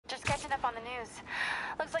reading up on the news.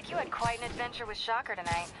 Looks like you had quite an adventure with Shocker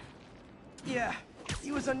tonight. Yeah,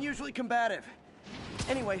 he was unusually combative.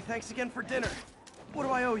 Anyway, thanks again for dinner. What do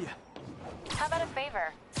I owe you? How about a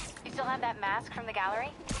favor? You still have that mask from the gallery?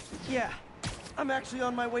 Yeah, I'm actually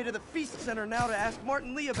on my way to the Feast Center now to ask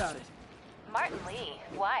Martin Lee about it. Martin Lee?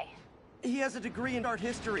 Why? He has a degree in art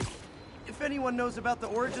history. If anyone knows about the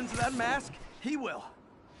origins of that mask, he will.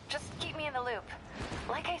 Just keep me in the loop.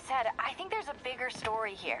 Like I said, I think there's a bigger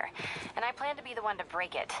story here, and I plan to be the one to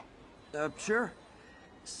break it. Sure.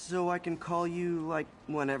 So I can call you, like,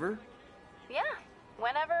 whenever? Yeah,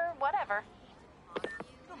 whenever, whatever. You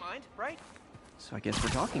don't mind, right? So I guess we're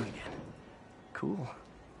talking again. Cool.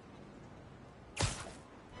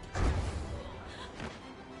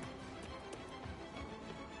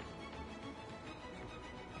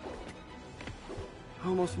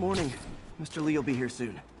 Almost morning. Mr. Lee will be here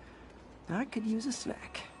soon. I could use a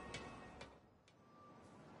snack.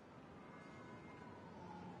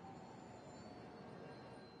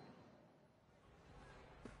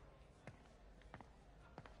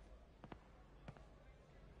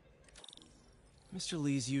 Mr.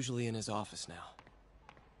 Lee's usually in his office now.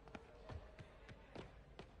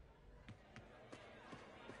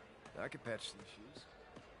 I could patch these shoes.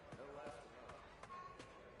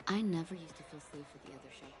 I never used to feel safe with the other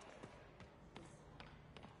shelter.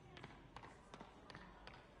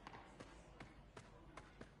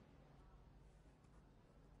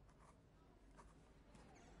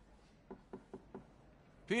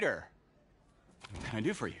 Peter, what can I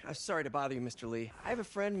do for you? Sorry to bother you, Mr. Lee. I have a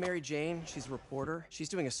friend, Mary Jane. She's a reporter. She's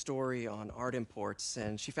doing a story on art imports,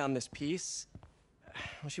 and she found this piece.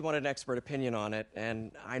 Well, she wanted an expert opinion on it,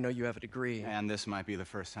 and I know you have a degree. And this might be the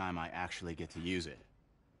first time I actually get to use it.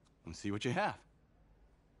 Let's see what you have.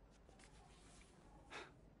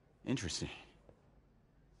 Interesting.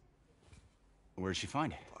 Where'd she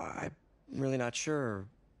find it? I'm really not sure.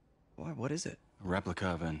 Why, what is it? A replica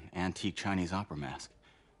of an antique Chinese opera mask.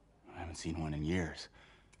 I haven't seen one in years.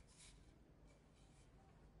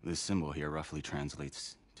 This symbol here roughly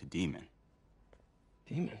translates to demon.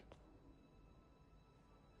 Demon?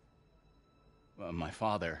 Well, my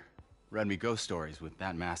father read me ghost stories with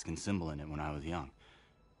that mask and symbol in it when I was young.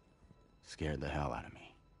 Scared the hell out of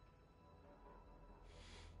me.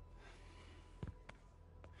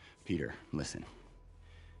 Peter, listen.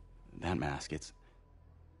 That mask, it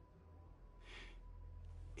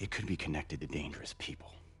could be connected to dangerous people.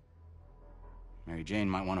 Mary Jane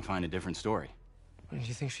might want to find a different story. Do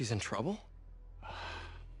you think she's in trouble?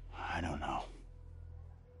 I don't know.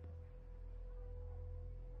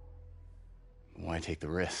 Why take the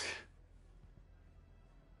risk?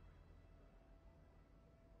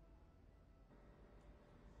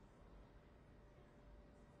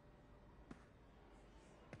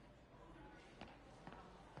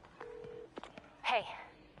 Hey.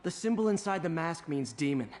 The symbol inside the mask means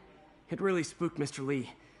demon. It really spooked Mr. Lee.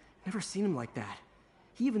 Never seen him like that.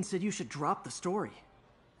 He even said you should drop the story.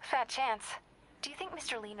 Fat chance. Do you think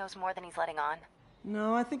Mr. Lee knows more than he's letting on?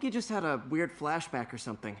 No, I think he just had a weird flashback or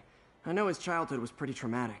something. I know his childhood was pretty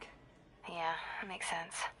traumatic. Yeah, makes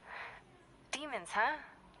sense. Demons, huh?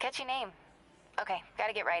 Catchy name. Okay,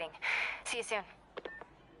 gotta get writing. See you soon.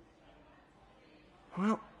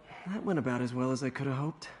 Well, that went about as well as I could have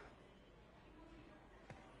hoped.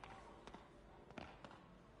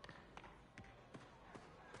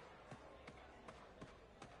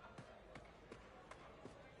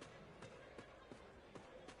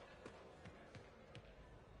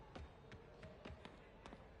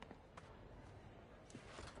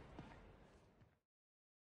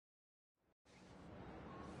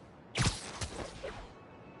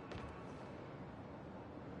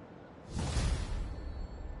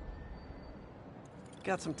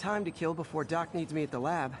 Got some time to kill before Doc needs me at the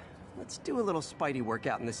lab. Let's do a little Spidey work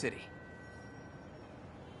out in the city.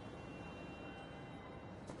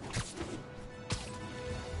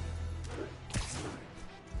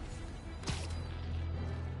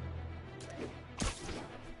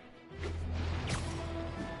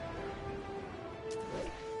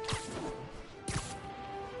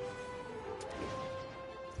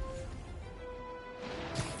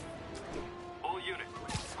 All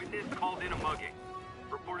units, witness called in a mugging.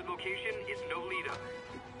 Reported location is Nolita.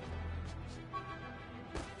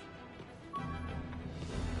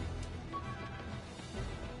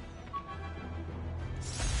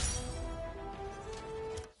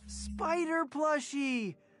 Spider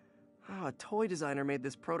plushie! Oh, a toy designer made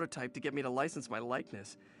this prototype to get me to license my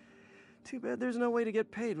likeness. Too bad there's no way to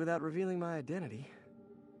get paid without revealing my identity.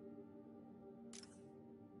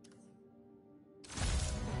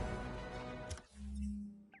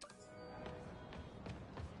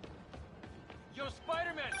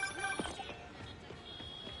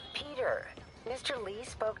 Mr. Lee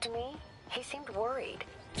spoke to me. He seemed worried.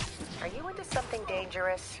 Are you into something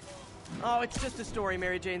dangerous? Oh, it's just a story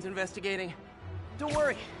Mary Jane's investigating. Don't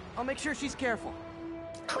worry, I'll make sure she's careful.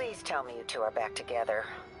 Please tell me you two are back together.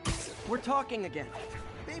 We're talking again.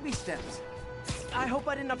 Baby steps. I hope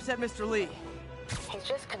I didn't upset Mr. Lee. He's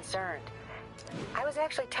just concerned. I was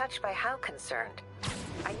actually touched by how concerned.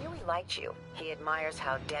 I knew he liked you. He admires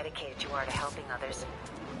how dedicated you are to helping others.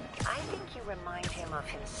 I think you remind him of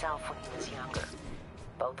himself when he was younger.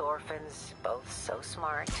 Both orphans, both so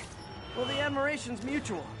smart. Well, the admiration's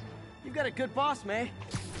mutual. You've got a good boss, May.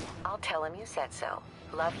 I'll tell him you said so.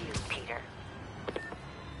 Love you, Peter.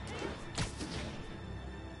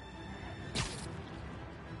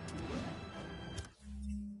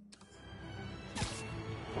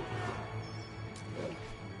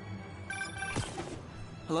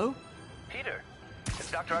 Hello? Peter,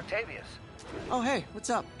 it's Dr. Octavius. Oh, hey, what's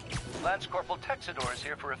up? Lance Corporal Texador is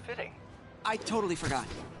here for a fitting. I totally forgot.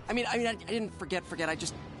 I didn't forget. I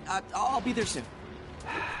just, I'll be there soon.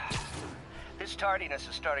 This tardiness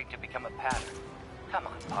is starting to become a pattern. Come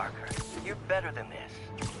on, Parker. You're better than this.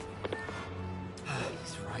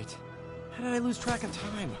 He's right. How did I lose track of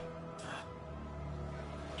time?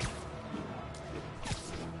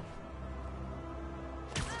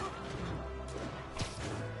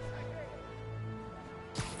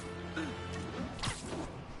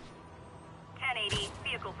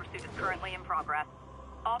 Vehicle pursuit is currently in progress.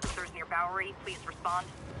 Officers near Bowery, please respond.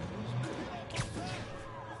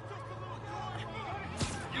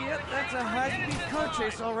 Yep, that's a high-speed car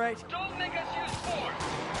chase, all right. Don't make us use force!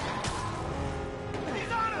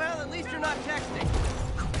 Well, at least you're not texting.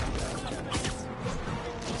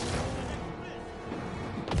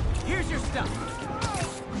 Here's your stuff.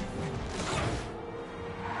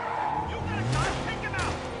 You got a gun? Take him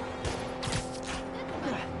out!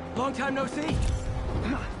 Long time no see.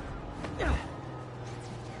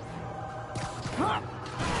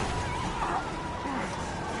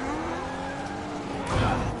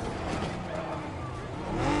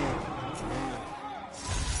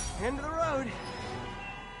 End of the road.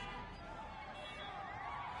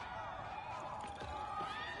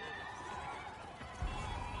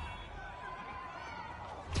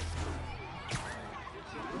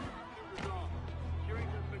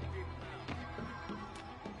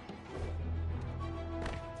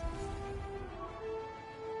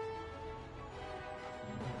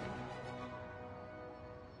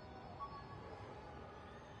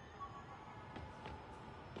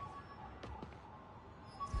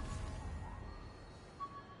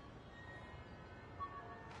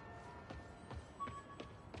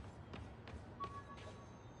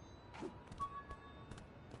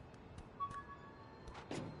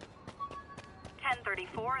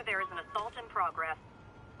 There is an assault in progress.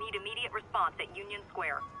 Need immediate response at Union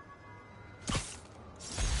Square.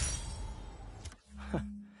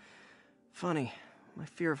 Funny. My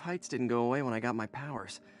fear of heights didn't go away when I got my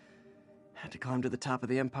powers. Had to climb to the top of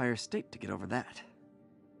the Empire State to get over that.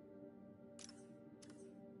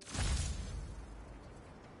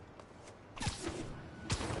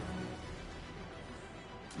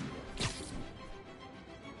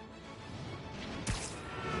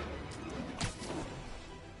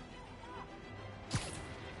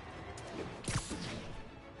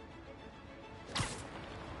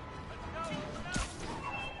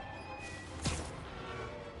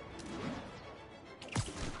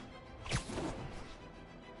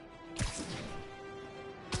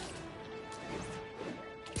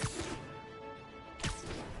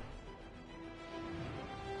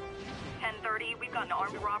 We've got an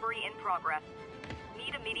armed robbery in progress.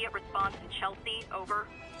 Need immediate response in Chelsea, over.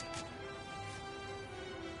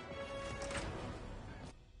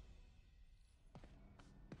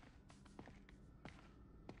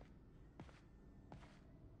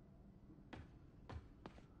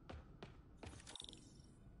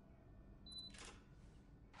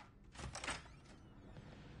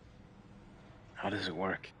 How does it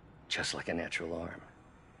work? Just like a natural arm.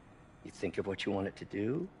 You think of what you want it to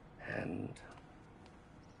do, and...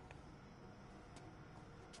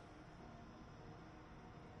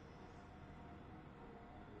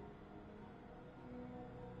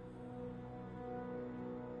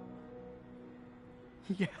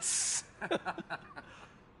 Yes.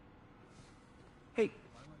 Hey,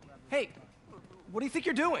 what do you think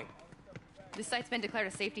you're doing? This site's been declared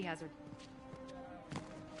a safety hazard.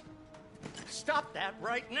 Stop that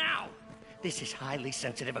right now! This is highly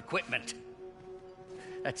sensitive equipment.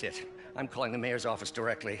 That's it. I'm calling the mayor's office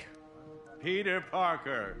directly. Peter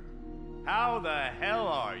Parker, how the hell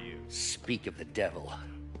are you? Speak of the devil.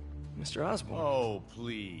 Mr. Osborn. Oh,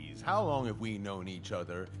 please. How long have we known each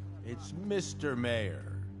other? It's Mr. Mayor.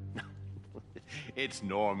 It's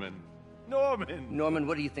Norman. Norman! Norman,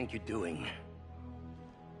 what do you think you're doing?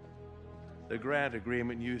 The grant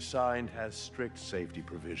agreement you signed has strict safety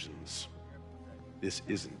provisions. This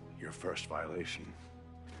isn't your first violation.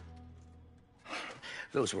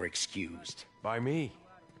 Those were excused. By me.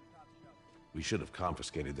 We should have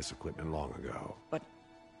confiscated this equipment long ago.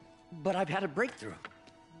 But I've had a breakthrough.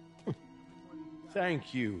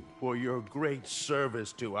 Thank you for your great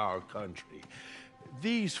service to our country.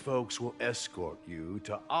 These folks will escort you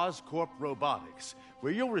to Oscorp Robotics,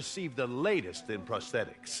 where you'll receive the latest in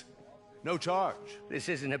prosthetics. No charge. This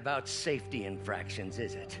isn't about safety infractions,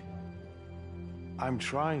 is it? I'm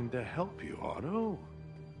trying to help you, Otto.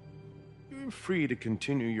 You're free to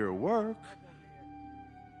continue your work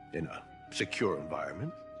in a secure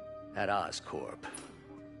environment. At Oscorp.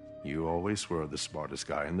 You always were the smartest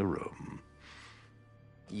guy in the room.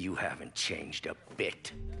 You haven't changed a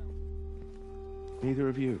bit. Neither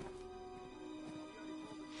of you.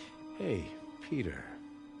 Hey, Peter.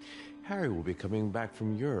 Harry will be coming back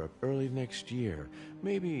from Europe early next year.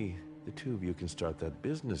 Maybe the two of you can start that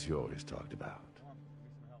business you always talked about.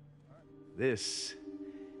 This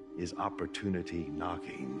is opportunity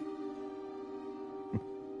knocking.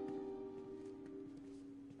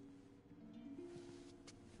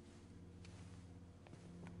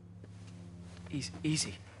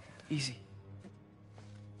 Easy.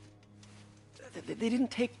 They didn't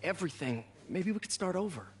take everything. Maybe we could start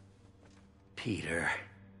over. Peter,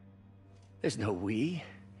 there's no we.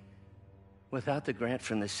 Without the grant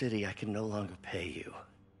from the city, I can no longer pay you.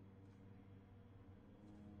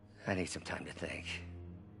 I need some time to think.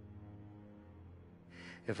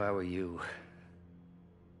 If I were you,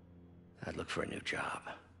 I'd look for a new job.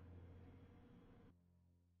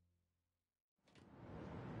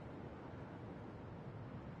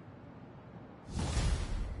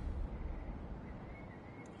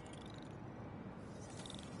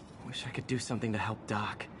 Wish I could do something to help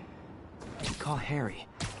Doc. Call Harry.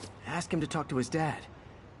 Ask him to talk to his dad.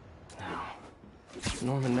 No.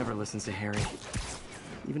 Norman never listens to Harry.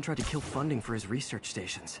 Even tried to kill funding for his research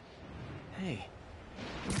stations. Hey,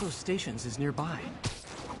 one of those stations is nearby.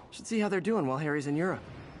 Should see how they're doing while Harry's in Europe.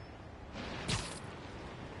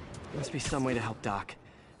 Must be some way to help Doc.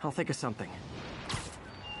 I'll think of something.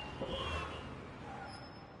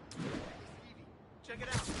 Check it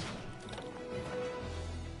out.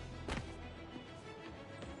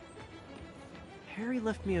 Harry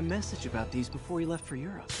left me a message about these before he left for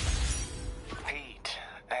Europe. Pete,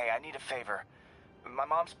 hey, I need a favor. My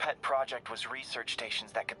mom's pet project was research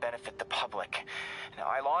stations that could benefit the public. Now,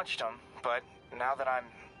 I launched them, but now that I'm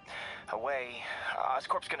away,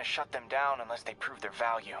 Oscorp's gonna shut them down unless they prove their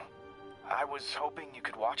value. I was hoping you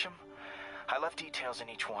could watch them. I left details in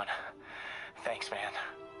each one. Thanks, man.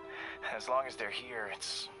 As long as they're here,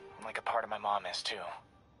 it's like a part of my mom is, too.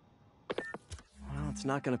 Well, it's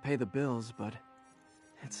not gonna pay the bills, but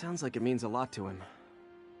it sounds like it means a lot to him.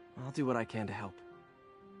 I'll do what I can to help.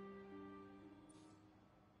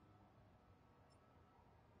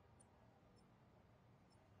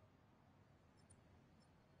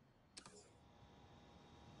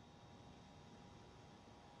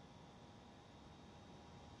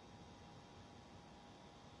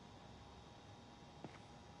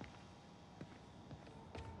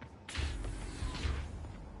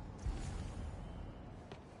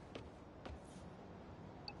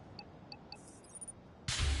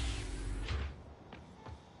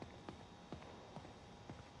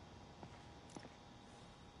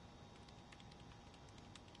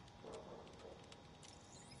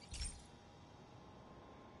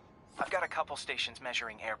 I've got a couple stations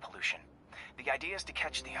measuring air pollution. The idea is to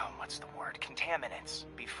catch the, contaminants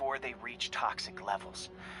before they reach toxic levels.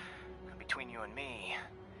 Between you and me,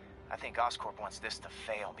 I think Oscorp wants this to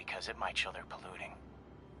fail because it might show they're polluting.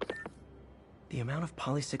 The amount of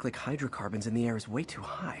polycyclic hydrocarbons in the air is way too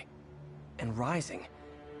high. And rising.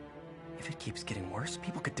 If it keeps getting worse,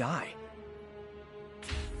 people could die.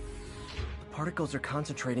 The particles are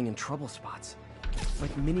concentrating in trouble spots,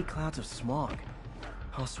 like mini clouds of smog.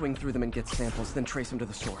 I'll swing through them and get samples, then trace them to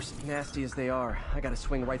the source. Nasty as they are, I gotta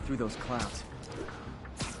swing right through those clouds.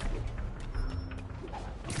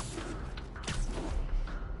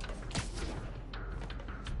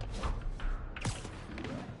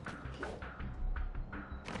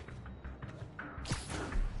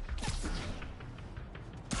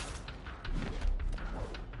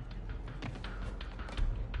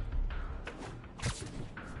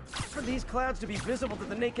 For these clouds to be visible to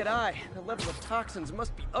the naked eye, the level of toxins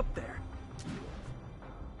must be up there.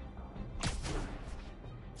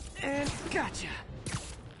 And gotcha!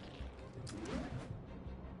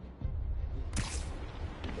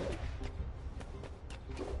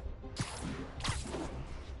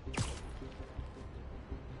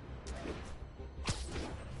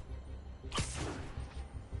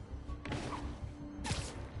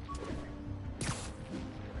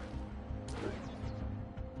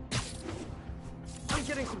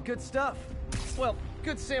 getting some good stuff. Well,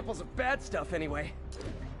 good samples of bad stuff, anyway.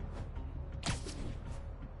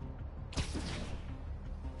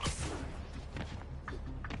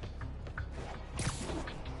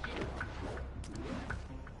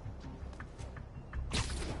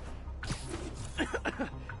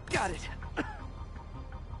 Got it.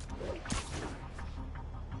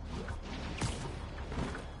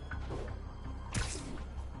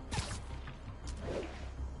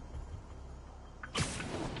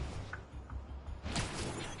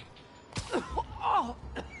 Oh!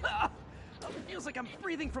 Feels like I'm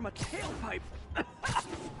breathing from a tailpipe.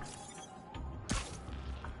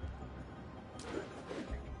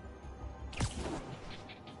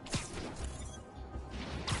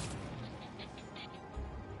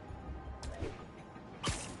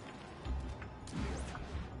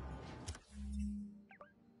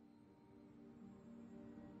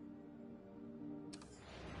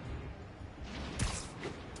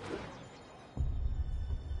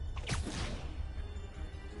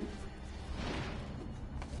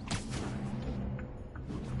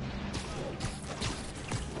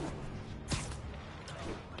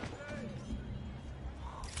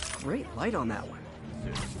 Great light on that one.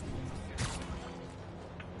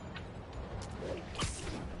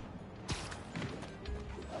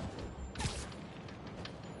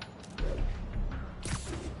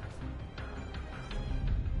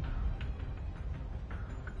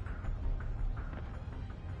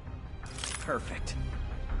 Perfect.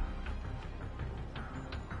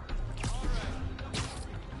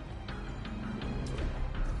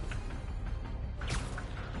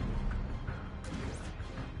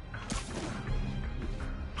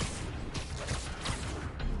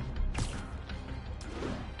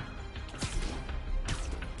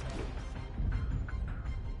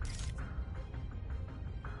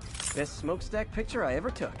 Best smokestack picture I ever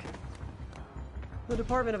took. The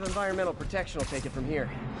Department of Environmental Protection will take it from here.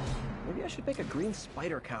 Maybe I should make a green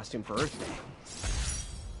spider costume for Earth Day.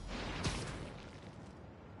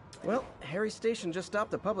 Well, Harry's station just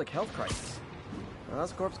stopped a public health crisis.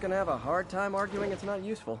 Oscorp's gonna have a hard time arguing it's not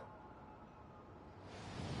useful.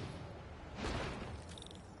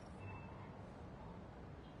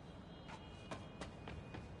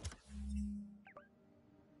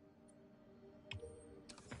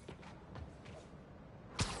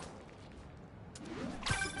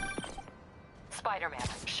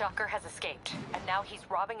 Spiderman, Shocker has escaped, and now he's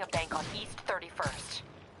robbing a bank on East 31st.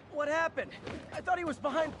 What happened? I thought he was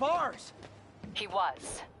behind bars. He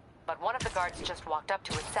was, but one of the guards just walked up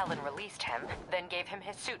to his cell and released him, then gave him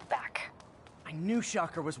his suit back. I knew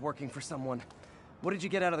Shocker was working for someone. What did you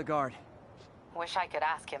get out of the guard? Wish I could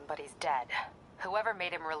ask him, but he's dead. Whoever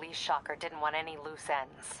made him release Shocker didn't want any loose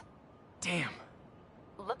ends. Damn.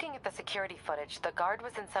 Looking at the security footage, the guard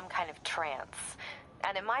was in some kind of trance.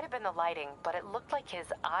 And it might have been the lighting, but it looked like his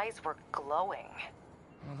eyes were glowing.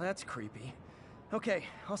 Well, that's creepy. Okay,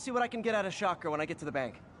 I'll see what I can get out of Shocker when I get to the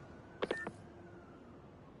bank.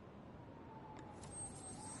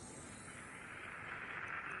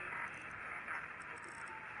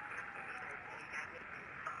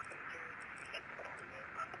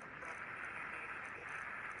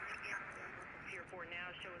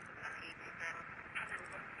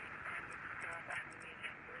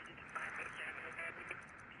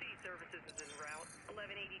 Services is en route.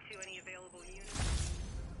 1182, any available units?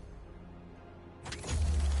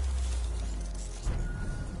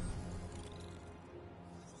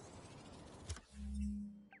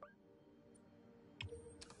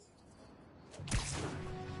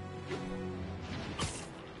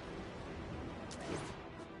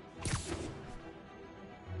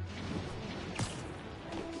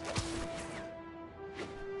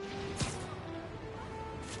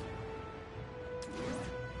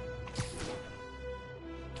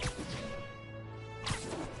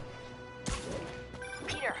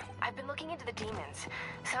 Into the demons.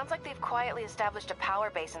 Sounds like they've quietly established a power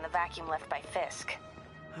base in the vacuum left by Fisk.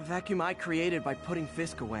 A vacuum I created by putting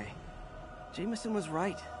Fisk away. Jameson was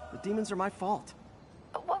right. The demons are my fault.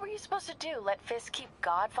 What were you supposed to do? Let Fisk keep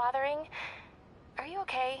godfathering? Are you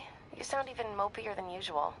okay? You sound even mopier than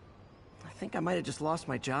usual. I think I might have just lost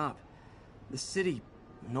my job. The city,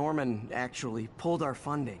 Norman, actually, pulled our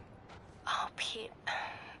funding. Oh, Pete.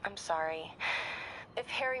 I'm sorry. If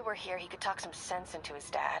Harry were here, he could talk some sense into his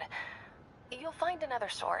dad. You'll find another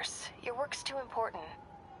source. Your work's too important.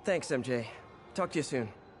 Thanks, MJ. Talk to you soon.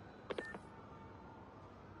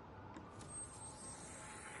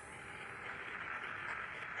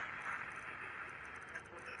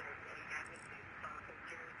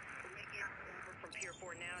 From Pier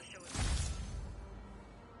 4 now, show us.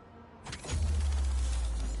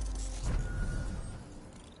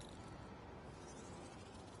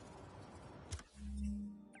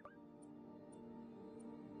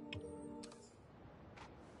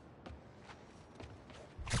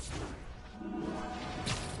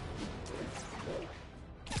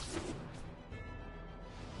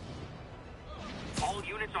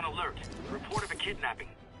 units on alert. Report of a kidnapping.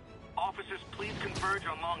 Officers, please converge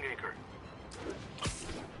on Longacre.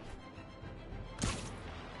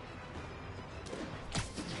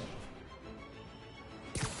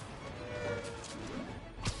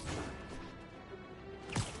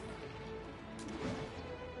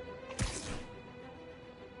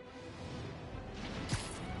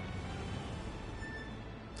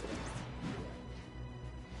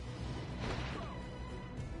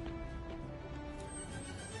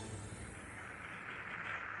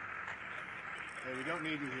 Hey, we don't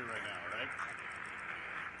need you here right now, right?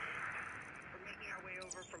 We're making our way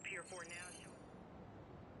over from Pier 4 now.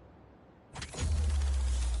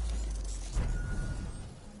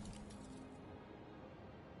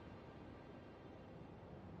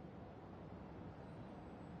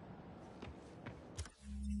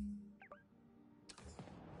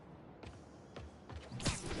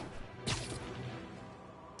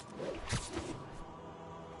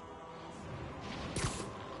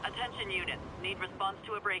 Attention units. Need response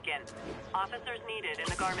to a break-in. Officers needed in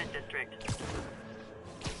the garment district.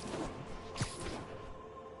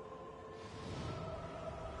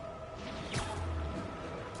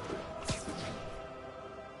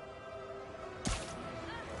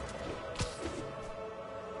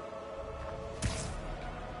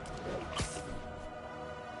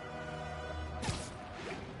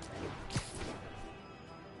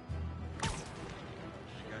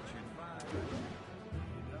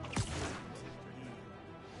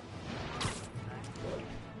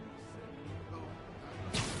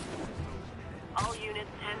 All units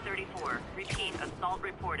 1034. Repeat, assault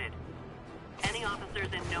reported. Any officers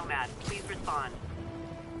in Nomad, please respond.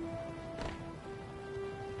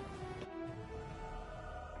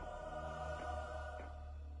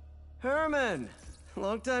 Herman!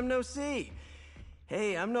 Long time no see.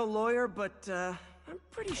 Hey, I'm no lawyer, but, I'm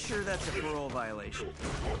pretty sure that's a parole violation.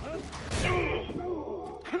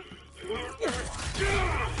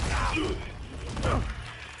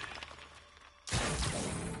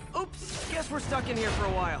 Oops, guess we're stuck in here for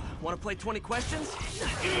a while. Want to play 20 questions?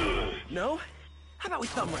 No? How about we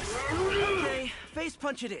thumb wrestle? Okay, face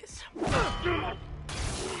punch it is.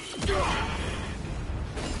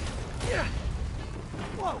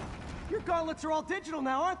 Whoa! Your gauntlets are all digital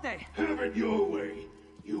now, aren't they? Have it your way.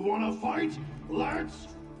 You wanna fight? Let's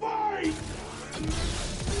fight!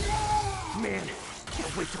 Man,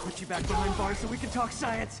 can't wait to put you back behind bars so we can talk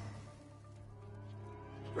science.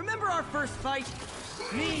 Remember our first fight?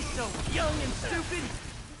 Me so young and stupid,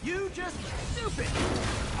 you just stupid.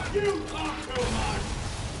 You talk too much!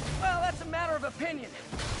 Well, that's a matter of opinion.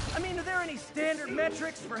 I mean, are there any standard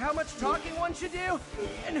metrics for how much talking one should do?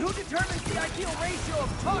 And who determines the ideal ratio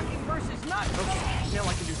of talking versus not talking? Okay, now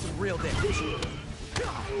I can do some real damage.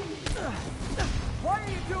 Why are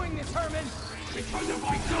you doing this, Herman? Because if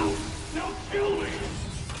I don't, they'll kill me!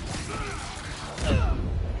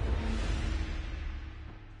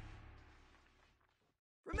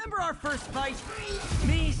 Remember our first fight?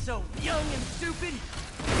 Me so young and stupid,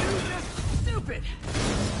 you just stupid.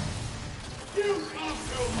 You talk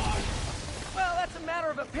too much! Well, that's a matter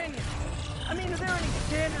of opinion. I mean, are there any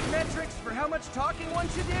standard metrics for how much talking one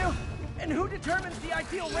should do? And who determines the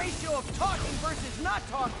ideal ratio of talking versus not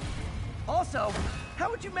talking? Also, how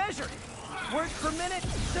would you measure it? Words per minute?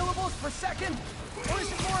 Syllables per second? Or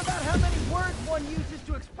is it more about how many words one uses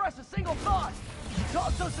to express a single thought? It's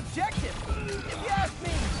also subjective. If you ask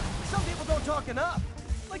me, some people don't talk enough.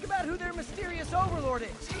 Like about who their mysterious overlord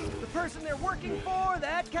is. The person they're working for,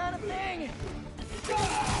 that kind of thing.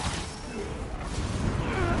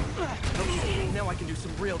 Okay, now I can do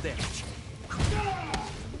some real damage.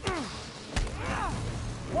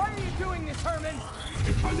 Why are you doing this, Herman?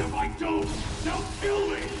 Because if I don't, they'll kill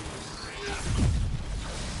me!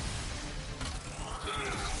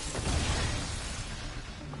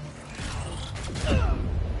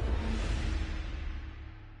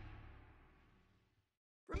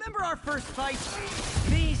 Remember our first fight?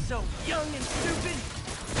 Me so young and stupid,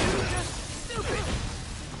 you just stupid.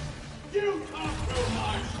 You talk too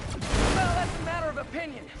much! Well, that's a matter of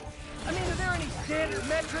opinion. I mean, are there any standard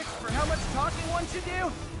metrics for how much talking one should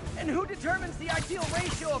do? And who determines the ideal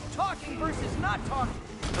ratio of talking versus not talking?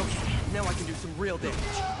 Okay, now I can do some real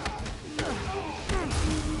damage.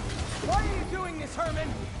 Why are you doing this, Herman?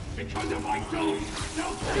 Because if I don't,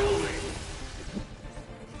 they'll kill me!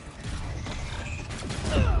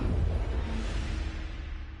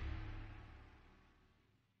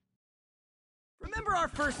 Remember our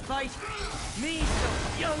first fight? Me so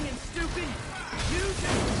young and stupid, you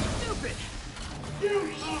just stupid.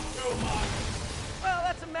 You talk too much! Well,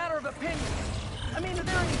 that's a matter of opinion. I mean, are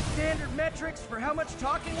there any standard metrics for how much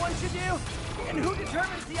talking one should do? And who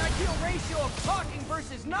determines the ideal ratio of talking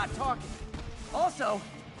versus not talking? Also,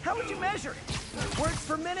 how would you measure it? Words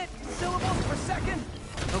per minute? Syllables per second?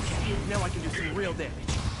 Okay, now I can do some real damage.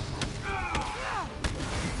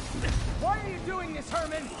 Why are you doing this,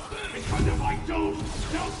 Herman? Because if I don't,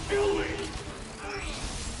 they'll kill me!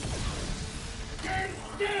 Stand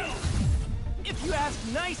still! If you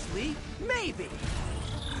ask nicely, maybe.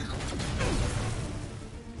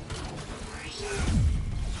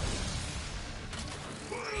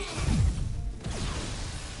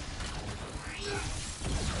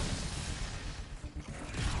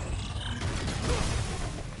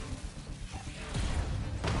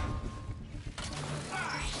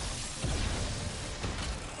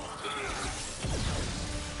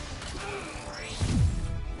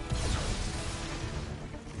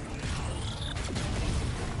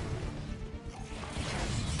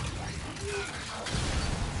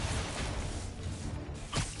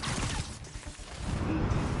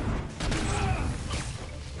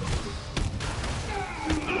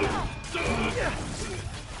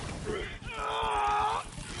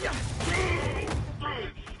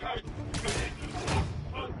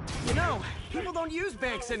 You know, people don't use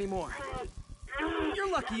banks anymore. You're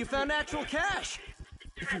lucky you found actual cash.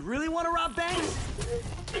 If you really want to rob banks,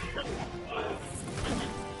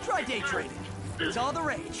 try day trading. It's all the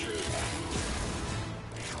rage.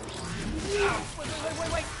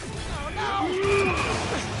 Wait. Oh, no!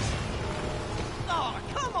 Oh,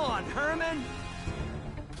 come on, Herman!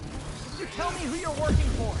 If you tell me who you're working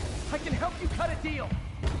for, I can help you cut a deal.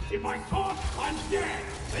 If I talk, I'm dead!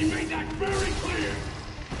 They made that very clear!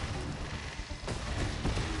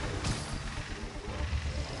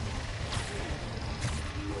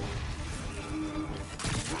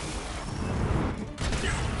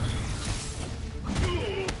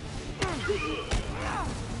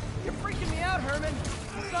 You're freaking me out, Herman.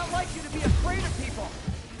 It's not like you to be afraid of people.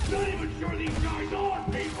 Not even sure these guys are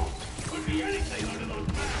people! Could be anything under those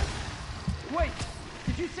masks! Wait,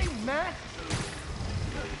 did you say masks?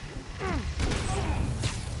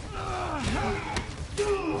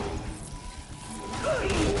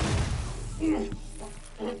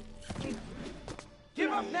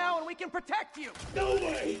 Give up now and we can protect you! No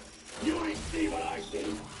way! You ain't see what I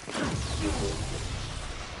see!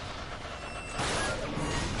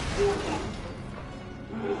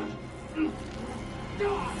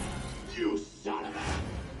 You son of a...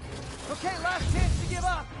 Okay, last chance to give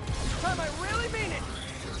up. This time I really mean it.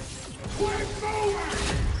 We're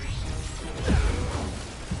moving!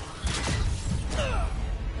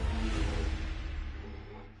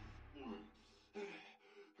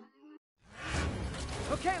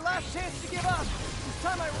 Okay, last chance to give up. This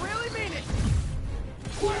time I really mean it.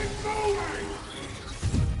 We're moving!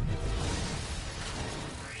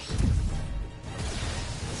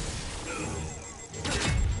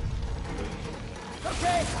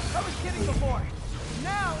 Okay, I was kidding before.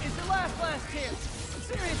 Now is your last chance.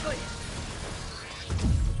 Seriously.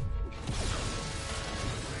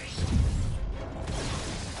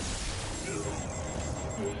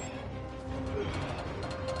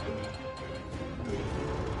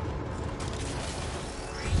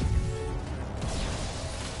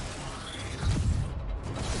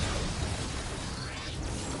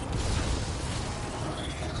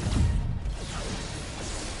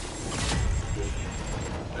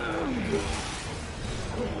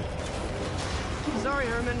 Sorry,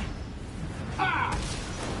 Herman.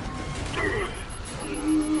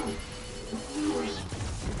 You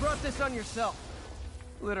brought this on yourself.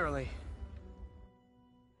 Literally.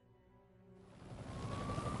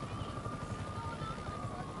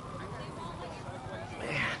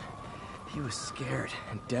 Man, he was scared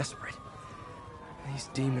and desperate. These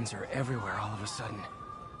demons are everywhere all of a sudden.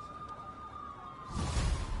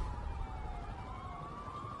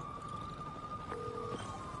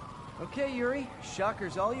 Okay, Yuri.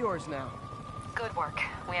 Shocker's all yours now. Good work.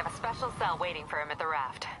 We have a special cell waiting for him at the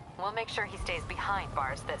raft. We'll make sure he stays behind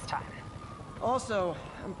bars this time. Also,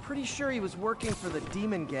 I'm pretty sure he was working for the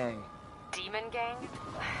Demon Gang. Demon Gang?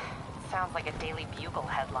 Sounds like a Daily Bugle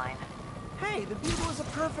headline. Hey, the Bugle is a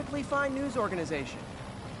perfectly fine news organization.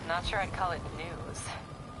 Not sure I'd call it news.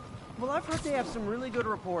 Well, I've heard they have some really good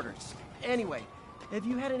reporters. Anyway, have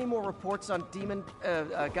you had any more reports on demon,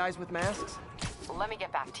 guys with masks? Let me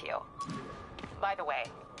get back to you. By the way,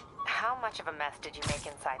 how much of a mess did you make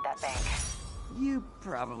inside that bank? You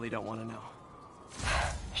probably don't want to know.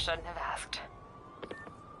 Shouldn't have asked.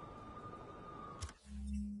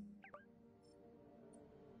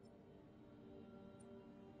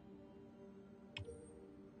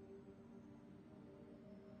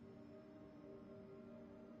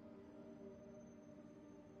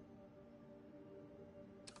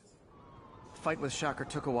 fight with Shocker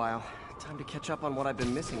took a while. Time to catch up on what I've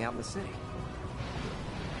been missing out in the city.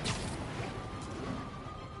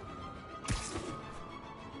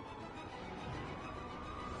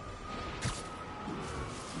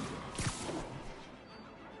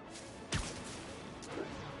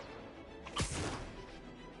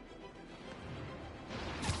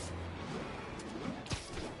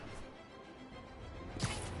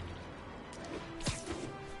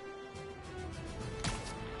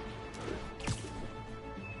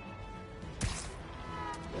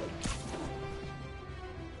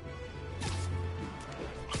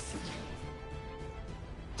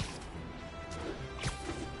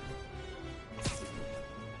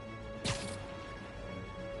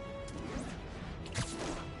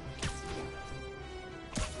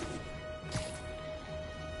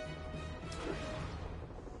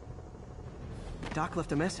 Doc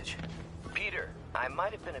left a message. Peter, I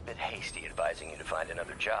might have been a bit hasty advising you to find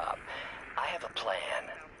another job. I have a plan.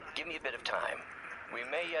 Give me a bit of time. We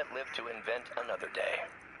may yet live to invent another day.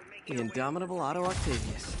 The indomitable Otto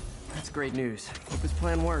Octavius. That's great news. Hope his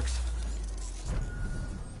plan works.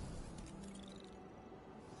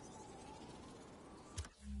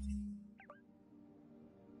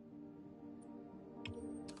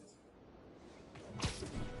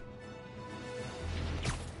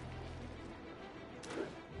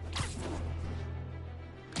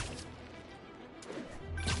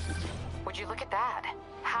 Would you look at that?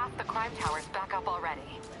 Half the crime tower's back up already.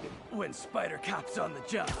 When Spider Cop's on the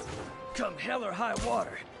job, come hell or high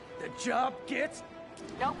water, the job gets...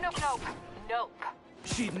 Nope, nope, nope. Nope.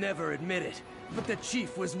 She'd never admit it, but the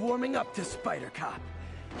chief was warming up to Spider Cop.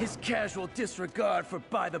 His casual disregard for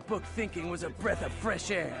by-the-book thinking was a breath of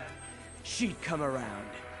fresh air. She'd come around.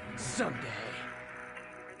 Someday.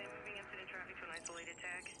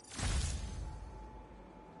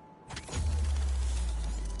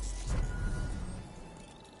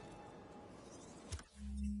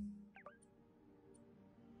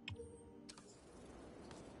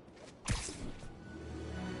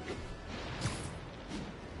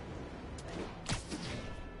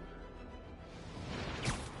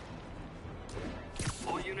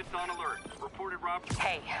 On alert. Reported Rob.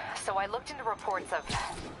 Hey, so I looked into reports of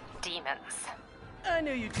demons. I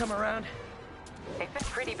knew you'd come around. They've been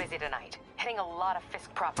pretty busy tonight, hitting a lot of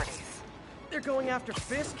Fisk properties. They're going after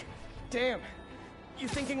Fisk? Damn. You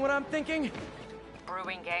thinking what I'm thinking?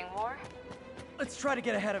 Brewing gang war? Let's try to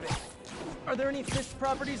get ahead of it. Are there any Fisk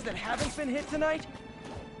properties that haven't been hit tonight?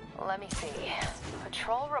 Let me see.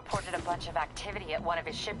 Patrol reported a bunch of activity at one of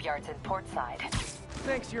his shipyards in Portside.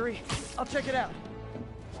 Thanks, Yuri. I'll check it out.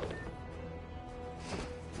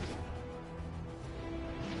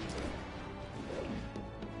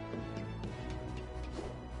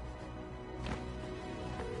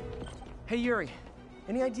 Hey, Yuri.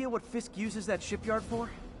 Any idea what Fisk uses that shipyard for?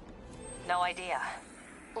 No idea.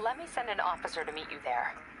 Let me send an officer to meet you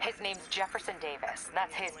there. His name's Jefferson Davis.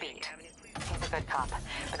 That's his beat. He's a good cop.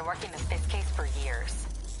 Been working the Fisk case for years.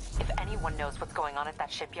 If anyone knows what's going on at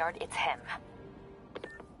that shipyard, it's him.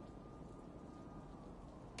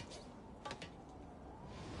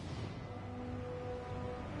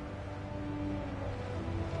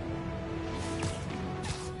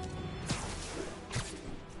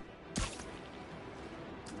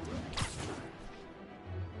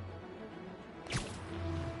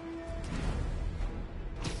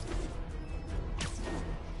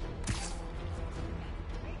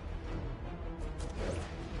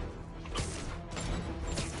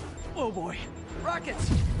 Oh boy. Rockets!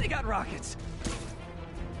 They got rockets!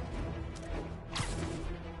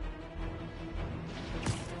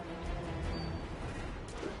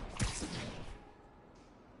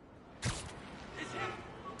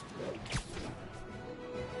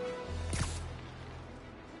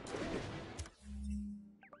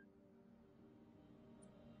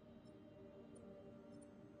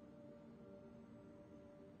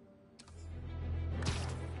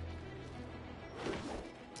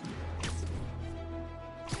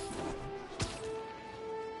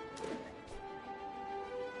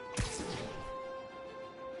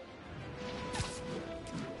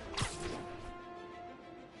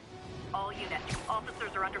 All units,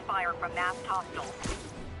 officers are under fire from masked hostiles.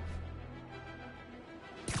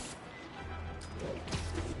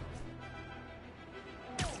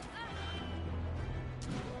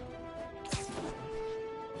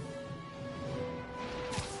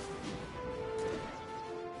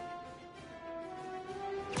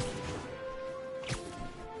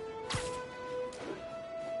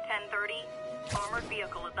 Armored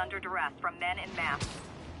vehicle is under duress from men in masks.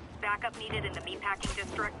 Backup needed in the meatpacking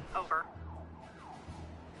district. Over.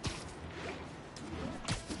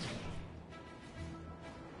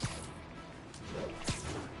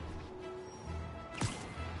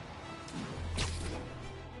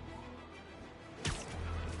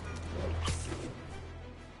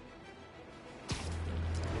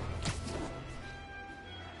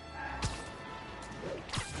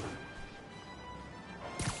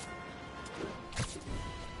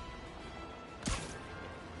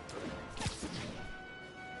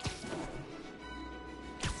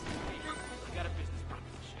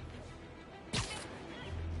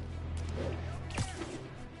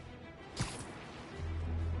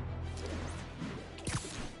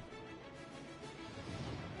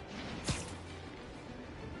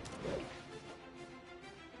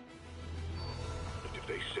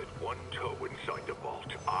 one toe inside the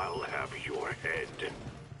vault, I'll have your head.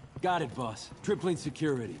 Got it, boss. Tripling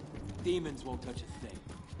security. Demons won't touch a thing.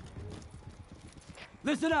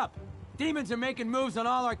 Listen up! Demons are making moves on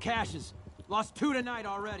all our caches. Lost 2 tonight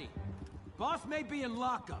already. Boss may be in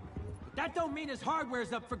lockup, but that don't mean his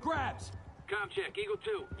hardware's up for grabs. Com check, Eagle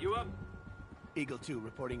 2, you up? Eagle 2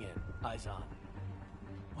 reporting in. Eyes on.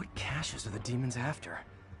 What caches are the demons after?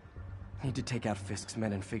 Need to take out Fisk's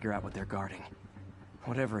men and figure out what they're guarding.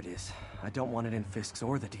 Whatever it is, I don't want it in Fisk's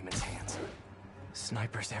or the demons' hands.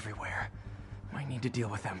 Snipers everywhere. Might need to deal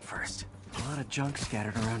with them first. A lot of junk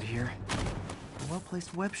scattered around here. A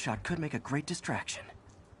well-placed web shot could make a great distraction.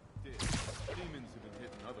 Demons have been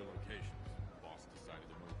hitting other locations. Boss decided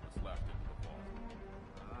to move what's left into the vault.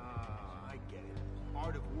 Ah, I get it.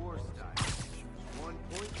 Art of War style. Choose one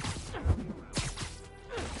point. More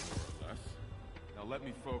or less. Now let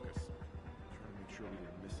me focus. Try to make sure we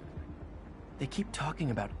didn't miss anything. They keep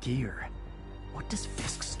talking about gear. What does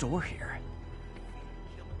Fisk store here?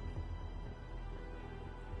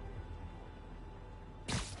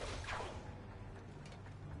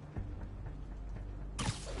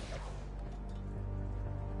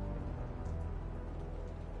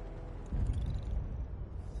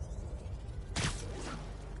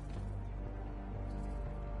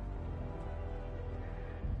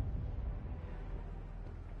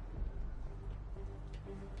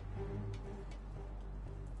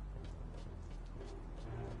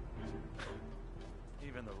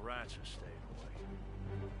 Even the rats are staying away.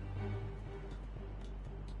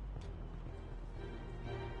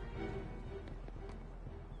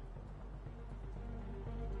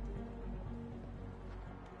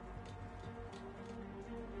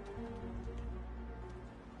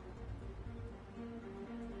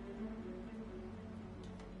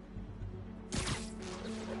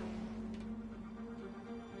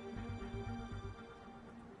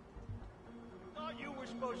 Thought you were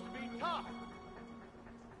supposed to be tough.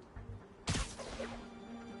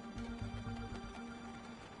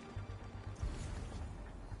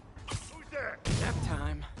 Who's there? Nap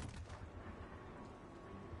time.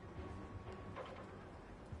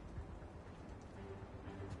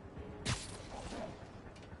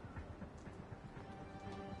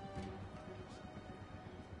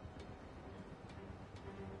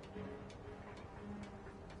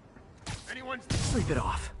 Anyone's... Sleep it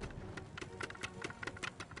off.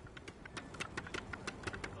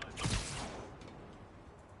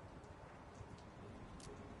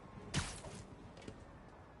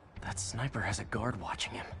 That sniper has a guard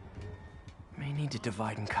watching him. May need to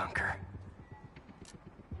divide and conquer.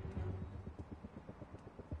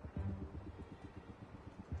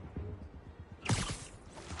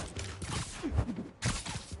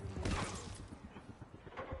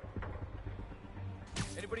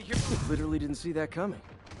 Anybody here? Literally didn't see that coming.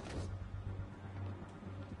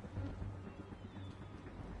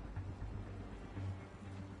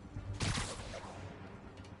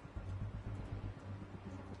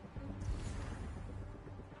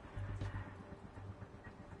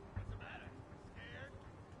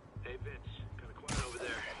 Hey, Vince. Kinda quiet over there.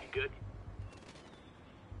 You good?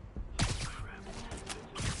 Crap.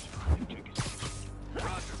 Vince is fine. Check his feet.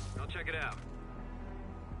 Roger. I'll check it out.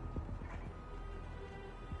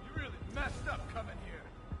 You really messed up coming here.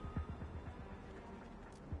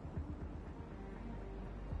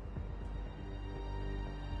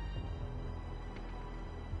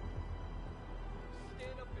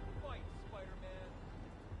 Stand up and fight, Spider-Man.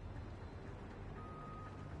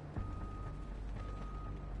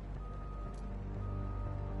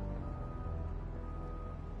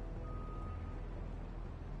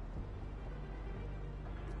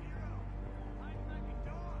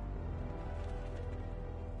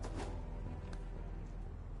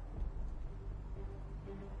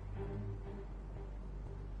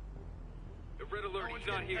 Red alert, he's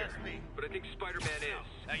not here. But I think Spider-Man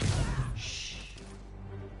is. Shh.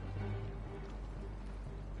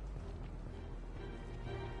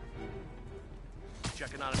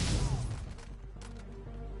 Checking on it.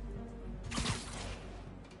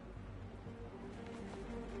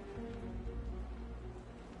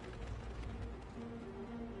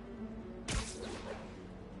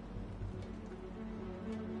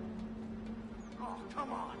 Oh,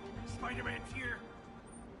 come on. Spider-Man's here.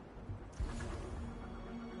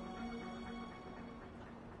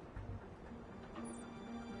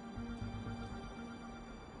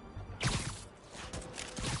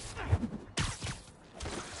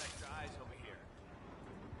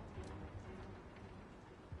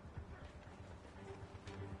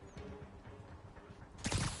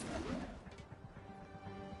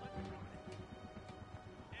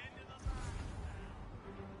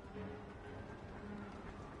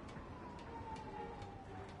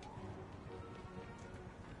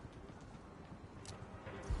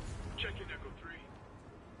 Checking Echo 3.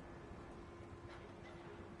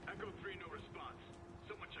 Echo 3, no response.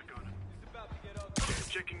 Someone check on him. It's about to get ugly.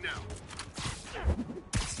 Checking now.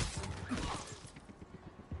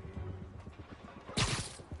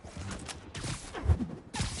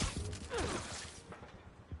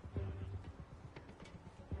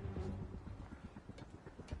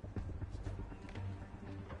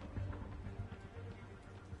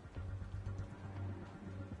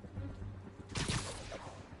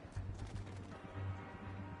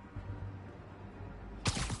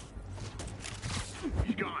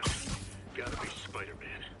 He's gone. Gotta be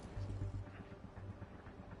Spider-Man.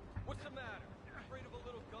 What's the matter? Afraid of a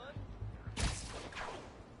little gun?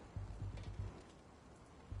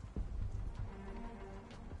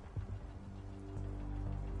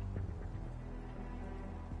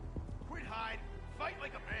 Quit hide. Fight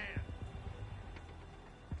like a man.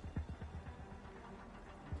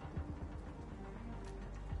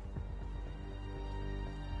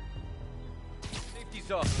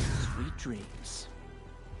 Safety's off. Sweet dreams.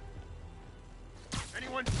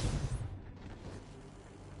 Anyone?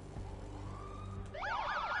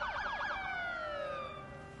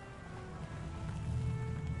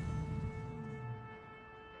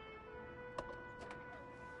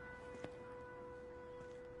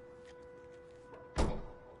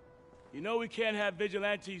 You know we can't have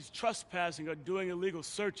vigilantes trespassing or doing illegal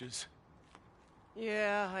searches.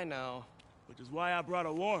 Yeah, I know. Which is why I brought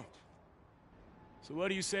a warrant. So what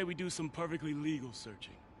do you say we do some perfectly legal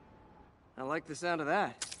searching? I like the sound of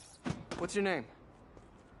that. What's your name?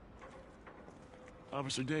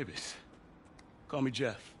 Officer Davis. Call me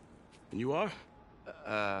Jeff. And you are?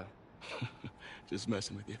 Just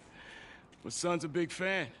messing with you. My son's a big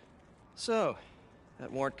fan. So,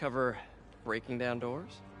 that warrant cover breaking down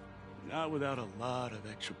doors? Not without a lot of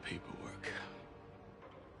extra paperwork.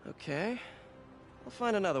 Okay. I'll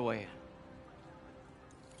find another way in.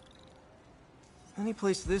 Any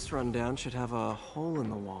place this rundown should have a hole in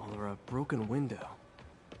the wall or a broken window.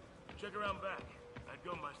 Check around back. I'd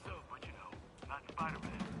go myself, but you know, not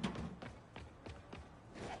Spider-Man.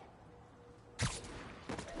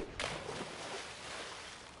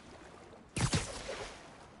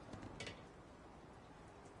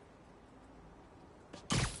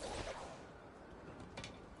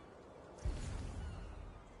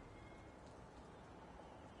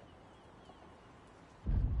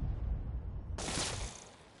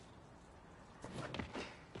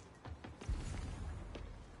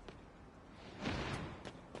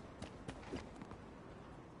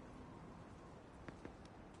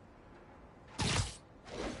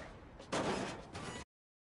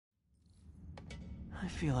 I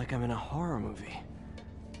feel like I'm in a horror movie.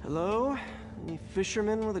 Hello? Any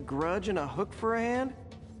fisherman with a grudge and a hook for a hand?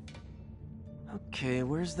 Okay,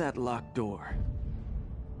 where's that locked door?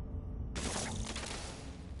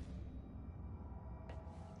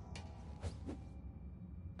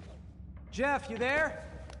 Jeff, you there?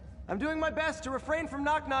 I'm doing my best to refrain from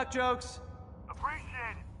knock-knock jokes. Appreciate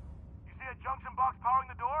it. You see a junction box powering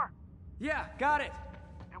the door? Yeah, got it.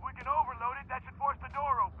 If we can overload it, that should force the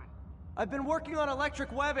door open. I've been working on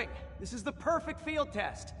electric webbing. This is the perfect field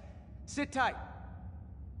test. Sit tight.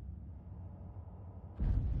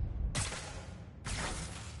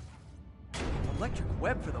 Electric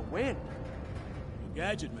web for the win. A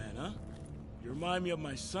gadget man, huh? You remind me of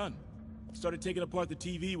my son. Started taking apart the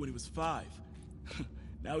TV when he was 5.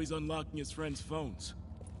 Now he's unlocking his friends' phones.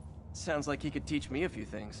 Sounds like he could teach me a few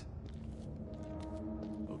things.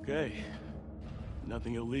 Okay.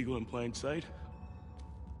 Nothing illegal in plain sight?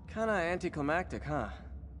 Kinda anticlimactic, huh?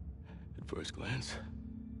 At first glance.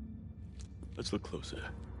 Let's look closer.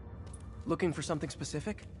 Looking for something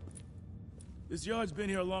specific? This yard's been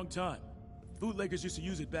here a long time. Bootleggers used to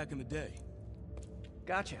use it back in the day.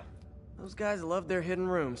 Gotcha. Those guys love their hidden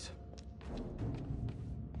rooms.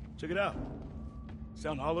 Check it out.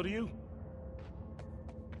 Sound hollow to you?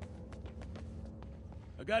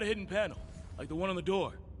 I got a hidden panel, like the one on the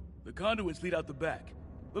door. The conduits lead out the back.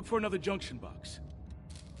 Look for another junction box.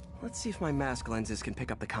 Let's see if my mask lenses can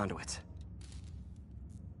pick up the conduits.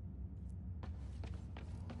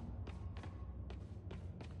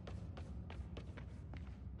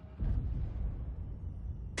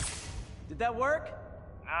 Did that work?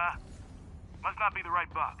 Nah. Must not be the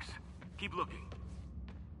right box. Keep looking.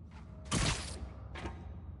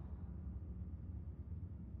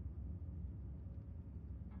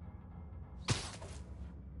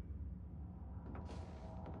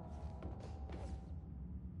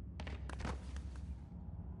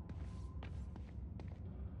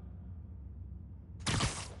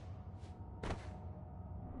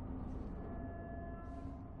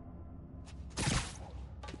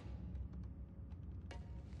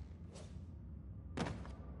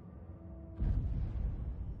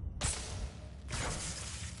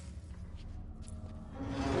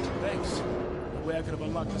 I could have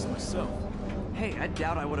unlocked this myself. Hey, I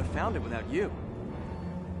doubt I would have found it without you.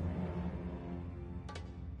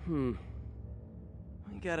 We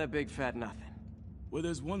got a big fat nothing. Well,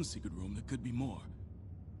 there's one secret room that could be more.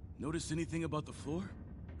 Notice anything about the floor?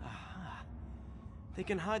 Aha. They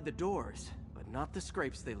can hide the doors, but not the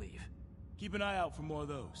scrapes they leave. Keep an eye out for more of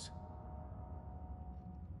those.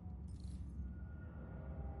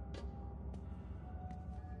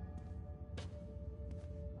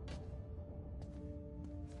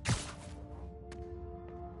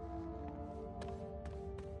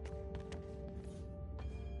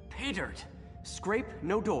 Pay dirt. Scrape,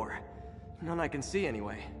 no door. None I can see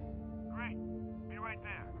anyway. Great. Be right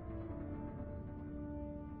there.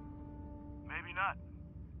 Maybe not.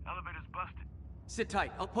 Elevator's busted. Sit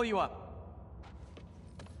tight. I'll pull you up.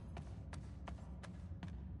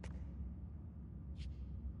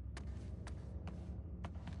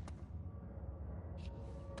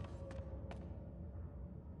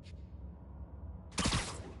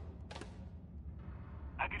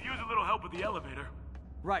 I could use a little help with the elevator.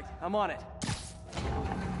 Right, I'm on it.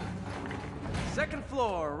 Second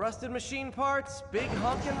floor, rusted machine parts, big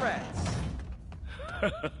honkin' rats.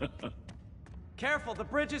 Careful, the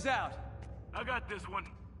bridge is out. I got this one.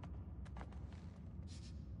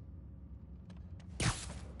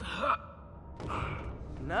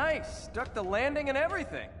 Nice, stuck the landing and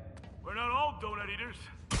everything. We're not all donut eaters.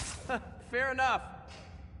 Fair enough.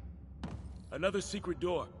 Another secret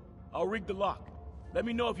door. I'll rig the lock. Let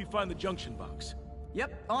me know if you find the junction box.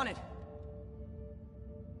 Yep, on it.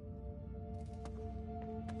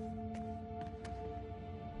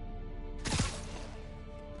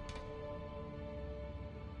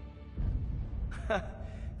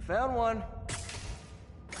 Found one.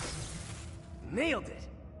 Nailed it.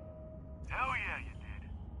 Hell yeah, you did.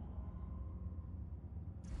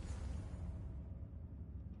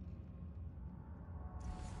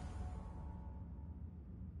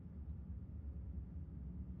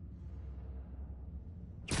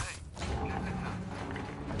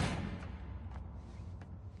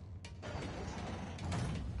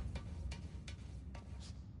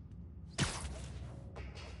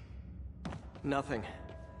 Nothing.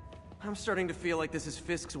 I'm starting to feel like this is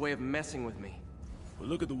Fisk's way of messing with me. But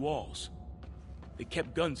look at the walls. They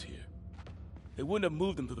kept guns here. They wouldn't have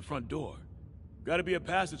moved them to the front door. Gotta be a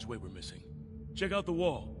passageway we're missing. Check out the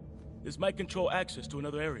wall. This might control access to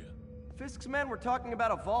another area. Fisk's men were talking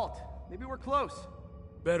about a vault. Maybe we're close.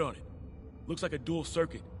 Bet on it. Looks like a dual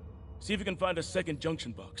circuit. See if you can find a second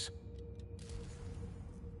junction box.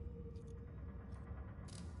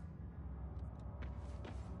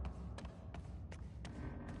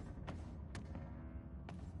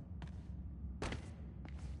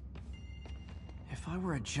 If I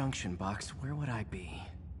were a junction box, where would I be?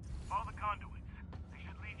 Follow the conduits. They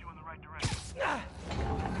should lead you in the right direction.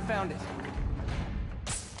 Found it.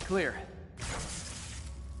 Clear.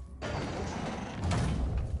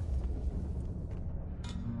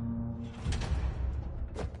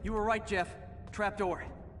 You were right, Jeff. Trapdoor.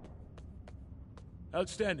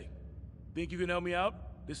 Outstanding. Think you can help me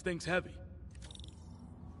out? This thing's heavy.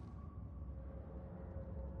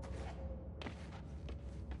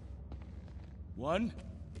 One,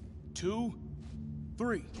 two,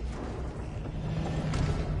 three.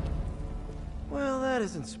 Well, that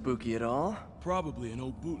isn't spooky at all. Probably an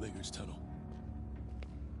old bootlegger's tunnel.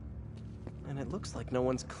 And it looks like no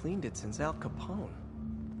one's cleaned it since Al Capone.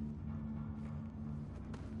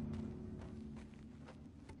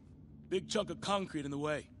 Big chunk of concrete in the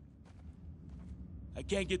way. I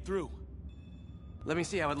can't get through. Let me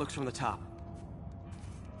see how it looks from the top.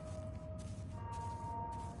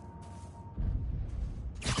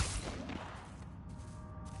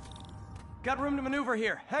 Got room to maneuver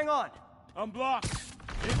here. Hang on. I'm blocked.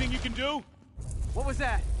 Anything you can do? What was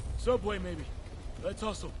that? Subway, maybe. Let's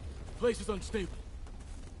hustle. Place is unstable.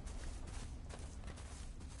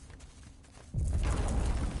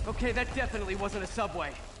 Okay, that definitely wasn't a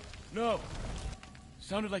subway. No.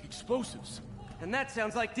 Sounded like explosives. And that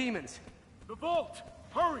sounds like demons. The vault!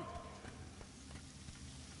 Hurry!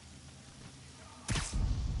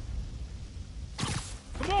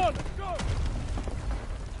 Come on, let's go!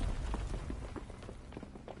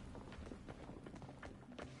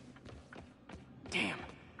 Damn.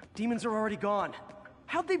 Demons are already gone.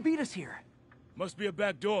 How'd they beat us here? Must be a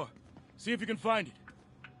back door. See if you can find it.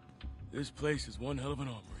 This place is one hell of an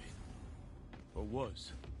armory. Or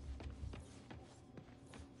was.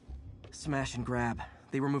 Smash and grab.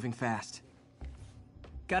 They were moving fast.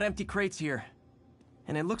 Got empty crates here.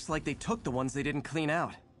 And it looks like they took the ones they didn't clean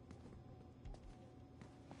out.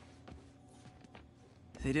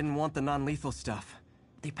 They didn't want the non-lethal stuff.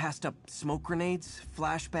 They passed up smoke grenades,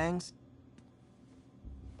 flashbangs.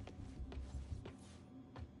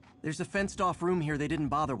 There's a fenced-off room here they didn't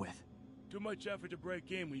bother with. Too much effort to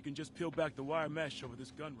break in when you can just peel back the wire mesh over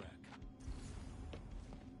this gun rack.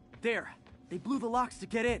 There! They blew the locks to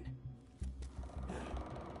get in.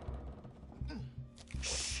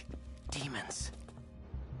 Shh! Demons.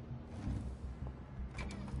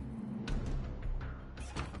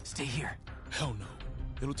 Stay here. Hell no.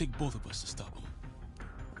 It'll take both of us to stop them.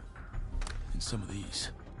 And some of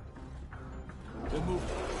these. They're moving.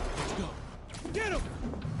 Let's go. Get him!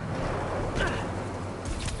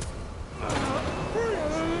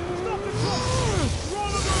 Stop the truck! Roll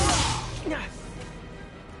him around!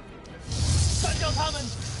 Shotgun coming!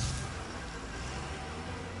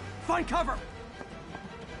 Find cover!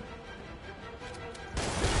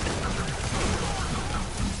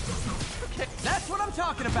 Okay, that's what I'm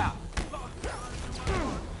talking about!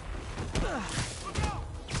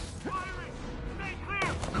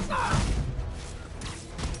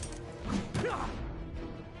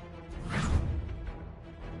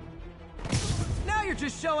 Now you're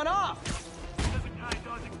just showing off!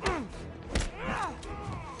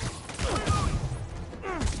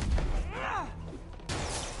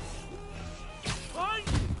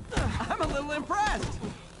 I'm a little impressed!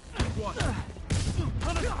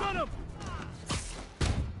 Understand him!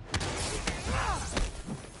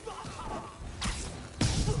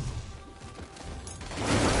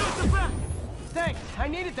 Thanks, I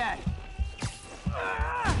needed that!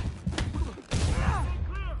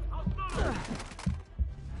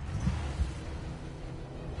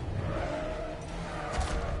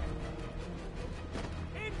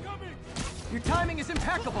 Incoming! Your timing is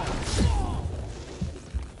impeccable!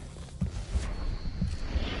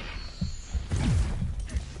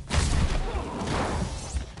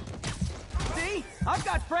 See? I've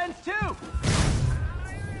got friends too!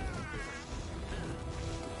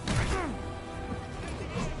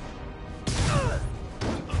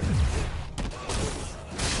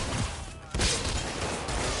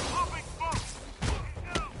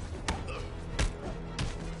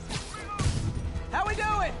 How we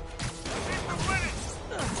doing?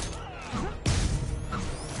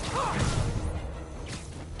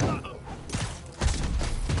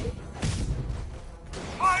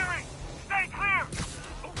 Firing! Stay clear!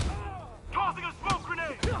 Tossing a smoke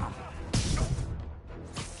grenade!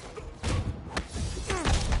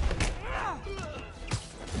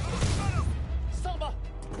 Samba!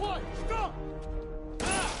 One! Stop!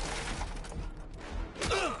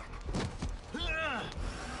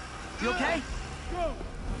 You okay? Go!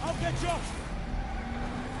 I'll get you!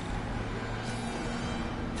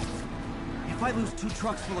 If I lose 2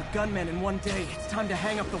 trucks full of gunmen in one day, it's time to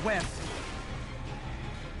hang up the webs.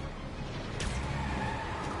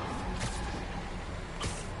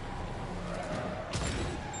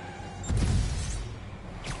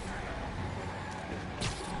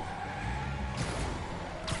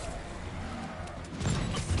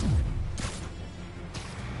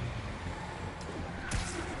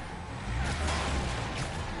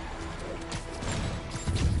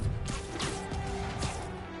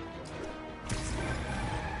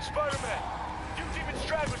 Spiderman! You demon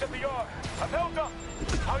stragglers at the yard! I'm held up!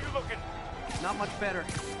 How you looking? Not much better.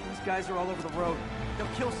 These guys are all over the road. They'll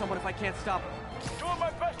kill someone if I can't stop them. Doing my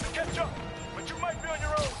best to catch up, but you might be on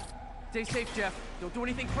your own! Stay safe, Jeff. Don't do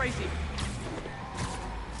anything crazy.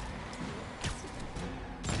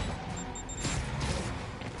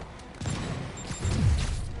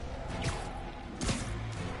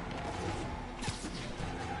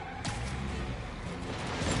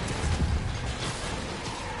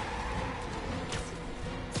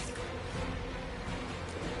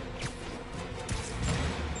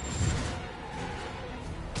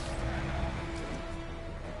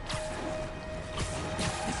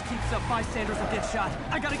 Bystanders will get shot.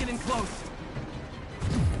 I gotta get in close.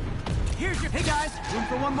 Here's your... Hey, guys! Room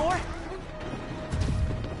for one more?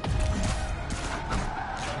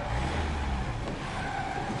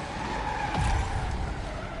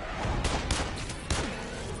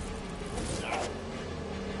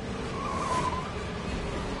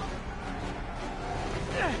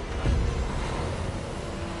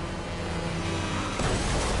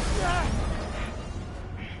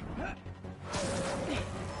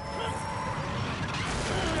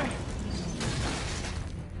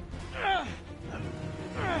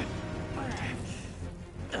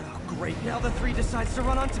 Great, now the 3 decides to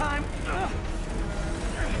run on time.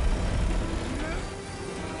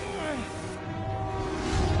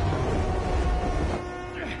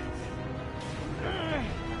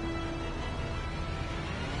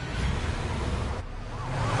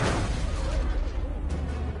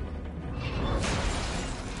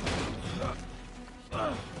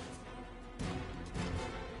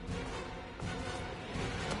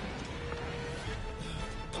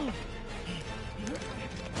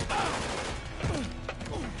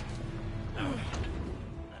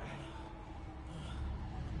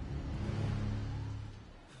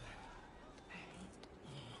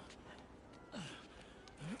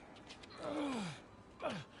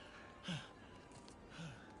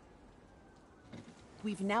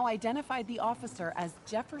 We've now identified the officer as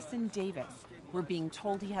Jefferson Davis. We're being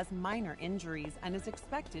told he has minor injuries and is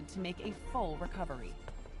expected to make a full recovery.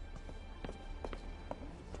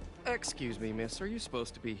 Excuse me, miss. Are you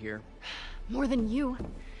supposed to be here? More than you.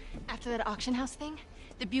 After that auction house thing,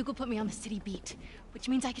 the Bugle put me on the city beat, which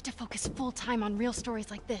means I get to focus full-time on real stories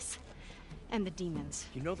like this. And the demons.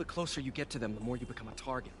 You know the closer you get to them, the more you become a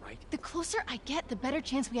target, right? The closer I get, the better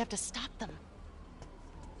chance we have to stop them.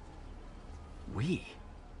 We?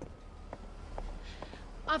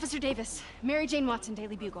 Officer Davis, Mary Jane Watson,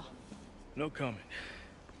 Daily Bugle. No comment.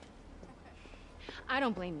 I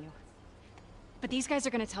don't blame you. But these guys are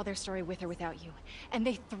gonna tell their story with or without you, and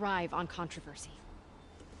they thrive on controversy.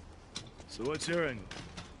 So what's your angle?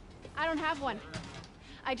 I don't have one.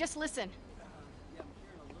 I just listen.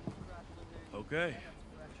 Okay.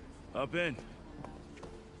 Up in.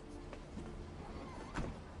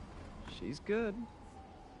 She's good.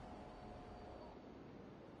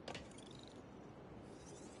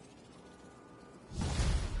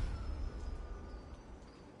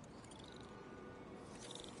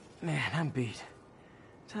 Man, I'm beat.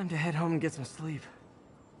 Time to head home and get some sleep.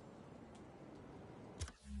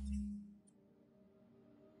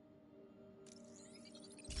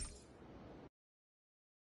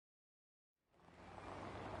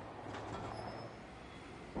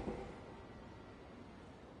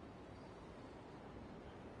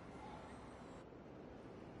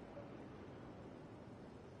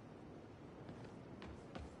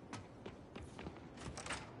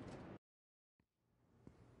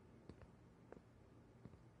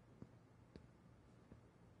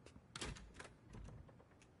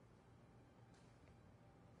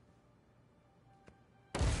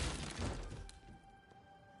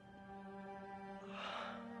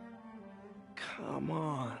 Come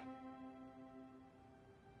on.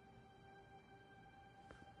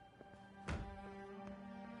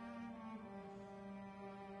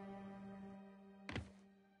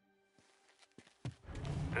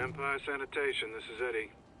 Empire Sanitation, this is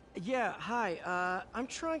Eddie. Yeah, hi. I'm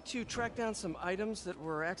trying to track down some items that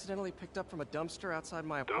were accidentally picked up from a dumpster outside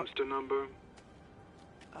my apartment. Dumpster number?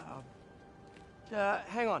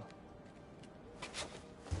 Hang on.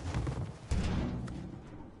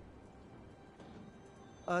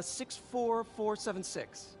 Uh,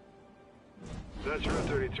 64476. That's Route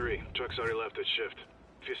 33. Truck's already left its shift.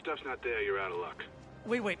 If your stuff's not there, you're out of luck.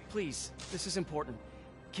 Wait, please. This is important.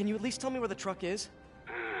 Can you at least tell me where the truck is?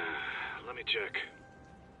 Let me check.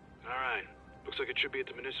 Alright. Looks like it should be at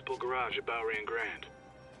the municipal garage at Bowery and Grand.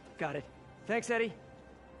 Got it. Thanks, Eddie.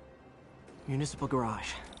 Municipal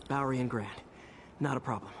garage, Bowery and Grand. Not a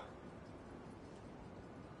problem.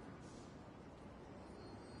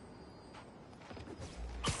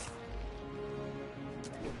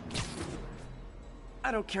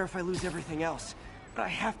 I don't care if I lose everything else, but I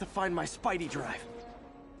have to find my Spidey drive.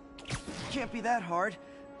 Can't be that hard.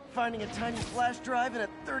 Finding a tiny flash drive in a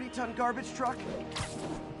 30-ton garbage truck.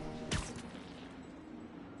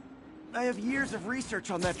 I have years of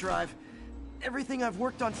research on that drive. Everything I've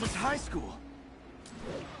worked on since high school.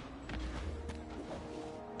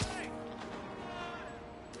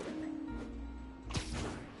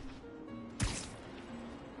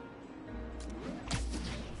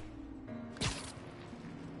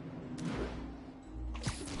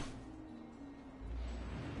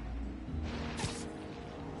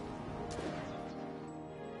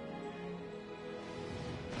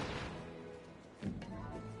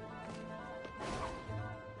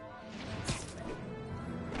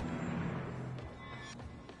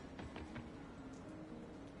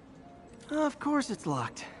 Of course it's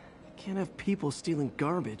locked. Can't have people stealing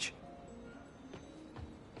garbage.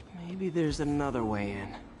 Maybe there's another way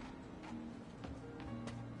in.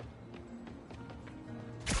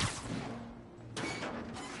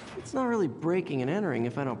 It's not really breaking and entering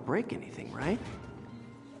if I don't break anything, right?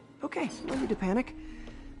 Okay, no need to panic.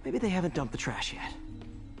 Maybe they haven't dumped the trash yet.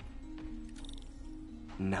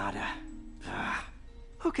 Nada.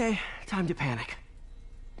 Okay, time to panic.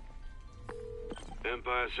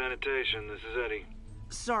 Empire Sanitation, this is Eddie.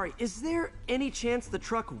 Sorry, is there any chance the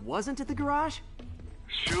truck wasn't at the garage?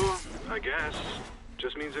 Sure, I guess.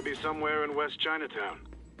 Just means it'd be somewhere in West Chinatown.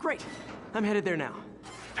 Great. I'm headed there now.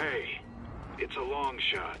 Hey, it's a long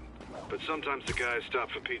shot, but sometimes the guys stop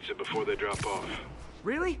for pizza before they drop off.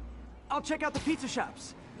 Really? I'll check out the pizza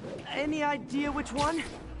shops. Any idea which one?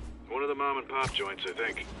 One of the mom and pop joints, I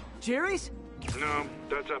think. Jerry's? No,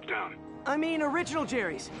 that's uptown. I mean original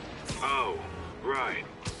Jerry's. Oh, right.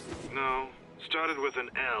 No, started with an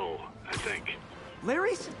L, I think.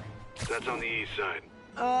 Larry's? That's on the east side.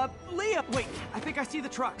 Leah! Wait, I think I see the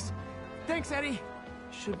trucks. Thanks, Eddie.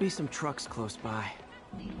 Should be some trucks close by.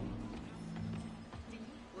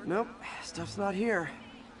 Nope, stuff's not here.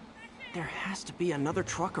 There has to be another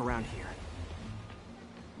truck around here.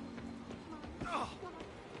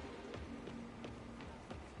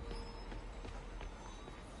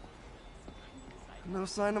 No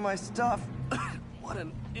sign of my stuff. What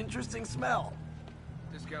an interesting smell.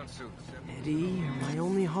 Discount soon. Eddie, you're my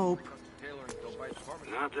only hope.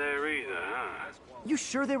 Not there either, huh? You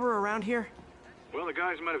sure they were around here? Well, the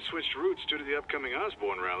guys might have switched routes due to the upcoming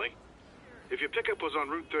Osborne rally. If your pickup was on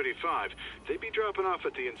Route 35, they'd be dropping off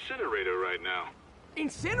at the incinerator right now.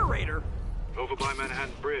 Incinerator? Over by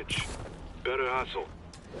Manhattan Bridge. Better hustle.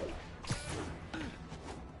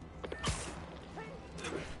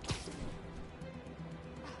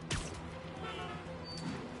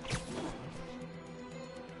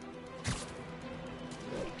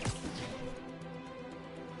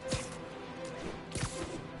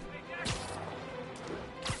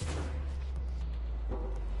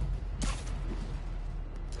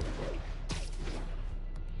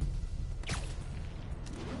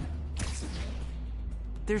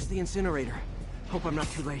 There's the incinerator. Hope I'm not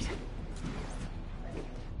too late.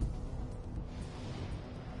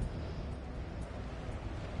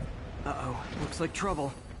 Uh-oh, looks like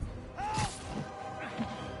trouble.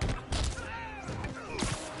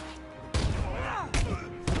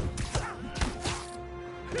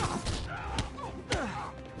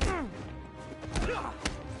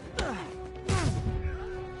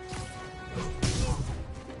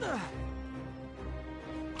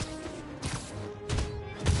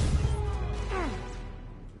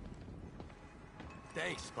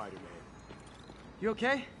 Thanks, Spider-Man. You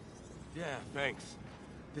okay? Yeah, thanks.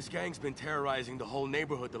 This gang's been terrorizing the whole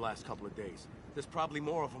neighborhood the last couple of days. There's probably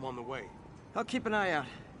more of them on the way. I'll keep an eye out.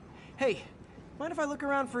 Hey, mind if I look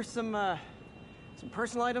around for some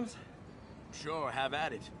personal items? Sure, have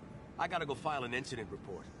at it. I gotta go file an incident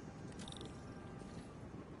report.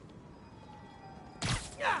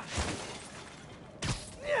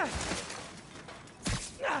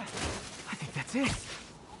 I think that's it.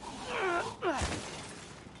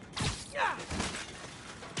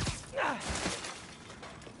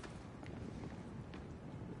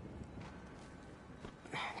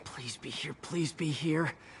 Please be here, please be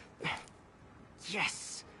here.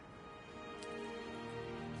 Yes!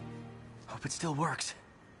 Hope it still works.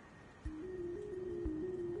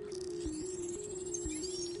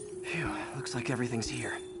 Phew, looks like everything's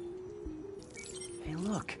here. Hey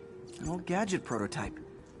look, an old gadget prototype.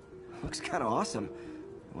 Looks kinda awesome.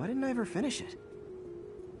 Why didn't I ever finish it?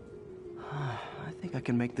 I think I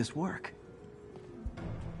can make this work.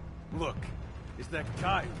 Look, it's that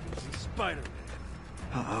guy who's Spider-Man.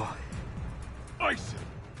 Uh-oh. Ice him!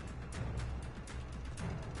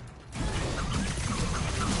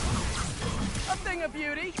 A thing of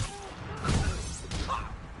beauty!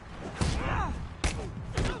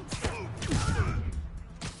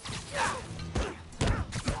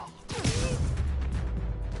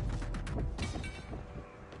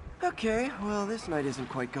 Okay, well, this night isn't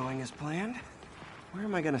quite going as planned. Where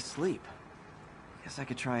am I gonna sleep? Guess I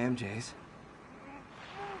could try MJ's.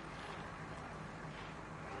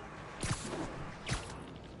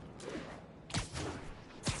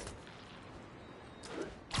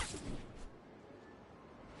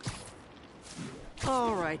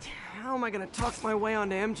 All right, how am I gonna talk my way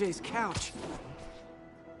onto MJ's couch?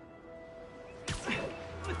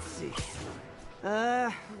 Let's see.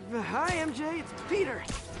 Hi MJ, it's Peter.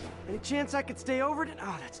 Any chance I could stay over to...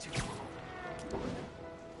 Oh, that's too cold.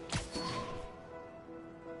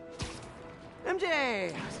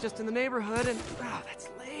 MJ! I was just in the neighborhood and... Oh, that's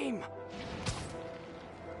lame.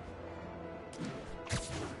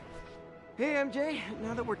 Hey, MJ,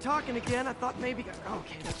 now that we're talking again, I thought maybe...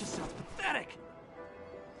 Okay, that just sounds pathetic.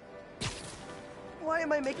 Why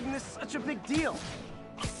am I making this such a big deal?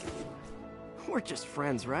 We're just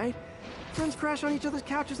friends, right? Friends crash on each other's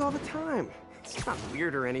couches all the time. It's not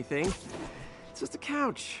weird or anything. It's just a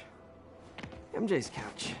couch. MJ's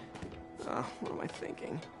couch. What am I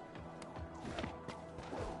thinking?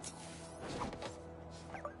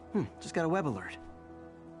 Just got a web alert.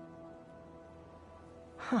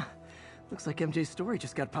 Huh. Looks like MJ's story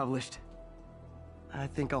just got published. I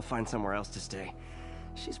think I'll find somewhere else to stay.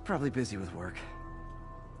 She's probably busy with work.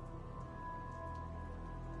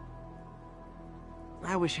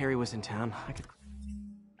 I wish Harry was in town. I could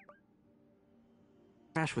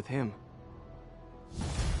crash with him.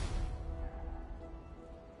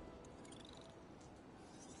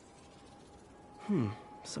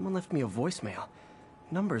 Someone left me a voicemail.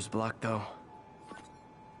 Number's blocked, though.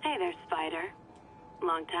 Hey there, Spider.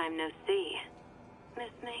 Long time no see. Miss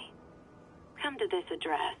me? Come to this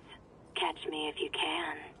address. Catch me if you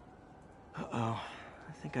can. Uh-oh.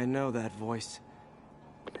 I think I know that voice.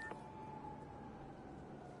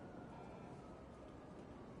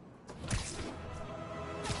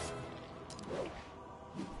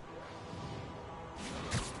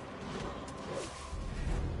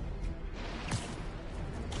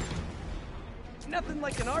 Nothing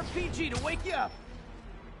like an RPG to wake you up!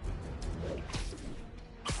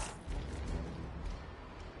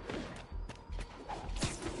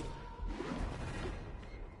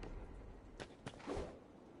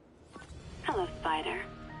 Hello, Spider.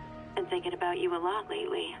 Been thinking about you a lot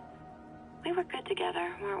lately. We were good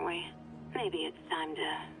together, weren't we? Maybe it's time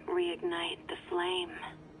to reignite the flame.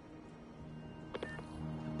 The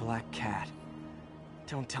Black Cat.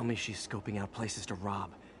 Don't tell me she's scoping out places to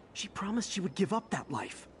rob. She promised she would give up that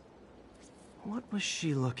life. What was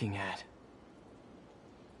she looking at?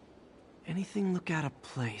 Anything look out of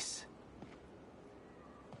place?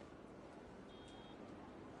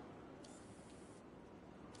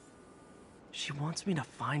 She wants me to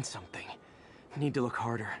find something. I need to look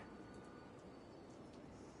harder.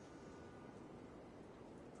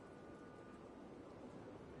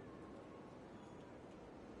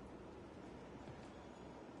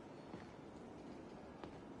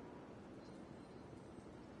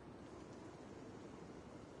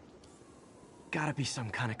 Gotta be some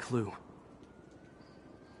kind of clue.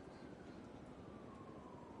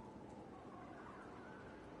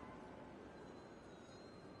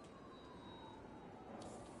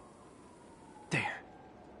 There.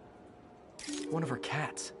 One of her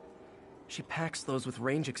cats. She packs those with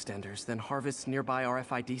range extenders, then harvests nearby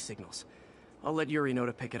RFID signals. I'll let Yuri know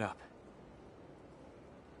to pick it up.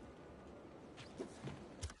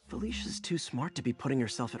 Felicia's too smart to be putting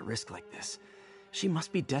herself at risk like this. She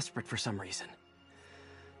must be desperate for some reason.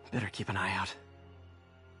 Better keep an eye out.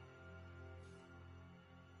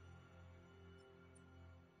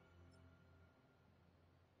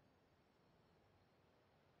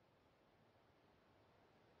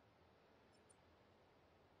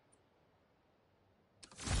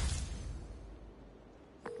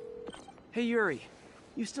 Hey, Yuri.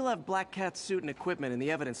 You still have Black Cat's suit and equipment in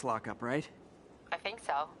the evidence lockup, right? I think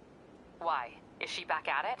so. Why? Is she back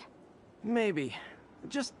at it? Maybe.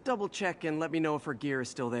 Just double check and let me know if her gear is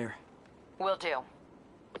still there. Will do.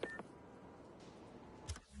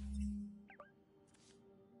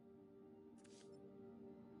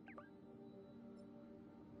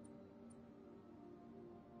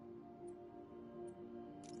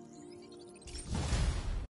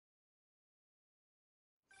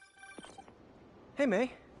 Hey,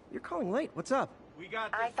 May. You're calling late. What's up?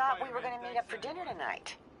 I thought we were going to meet up for dinner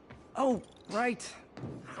tonight. Oh, right.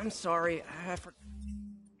 I'm sorry. I forgot.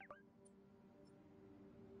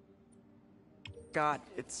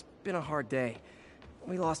 It's been a hard day.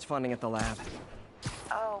 We lost funding at the lab.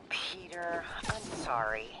 Oh, Peter, I'm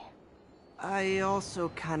sorry. I also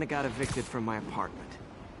kinda got evicted from my apartment.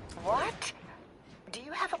 What? Do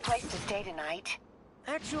you have a place to stay tonight?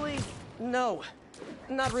 Actually, no.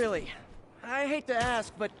 Not really. I hate to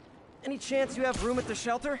ask, but any chance you have room at the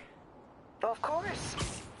shelter? Of course.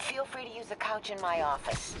 Feel free to use the couch in my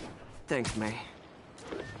office. Thanks, May.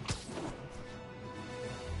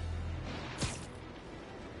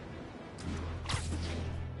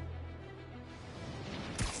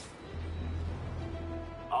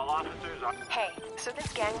 All officers are... Hey, so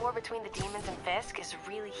this gang war between the demons and Fisk is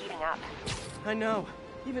really heating up. I know.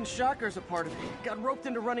 Even Shocker's a part of it. Got roped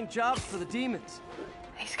into running jobs for the demons.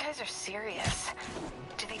 These guys are serious.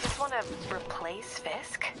 Do they just want to replace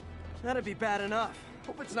Fisk? That'd be bad enough.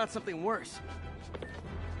 Hope it's not something worse.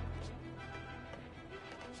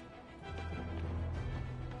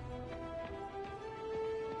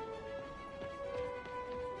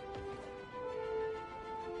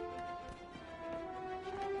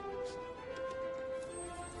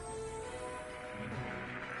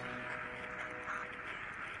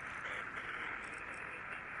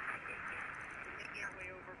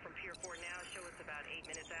 From Pier 4 now, show us about 8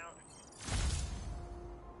 minutes out.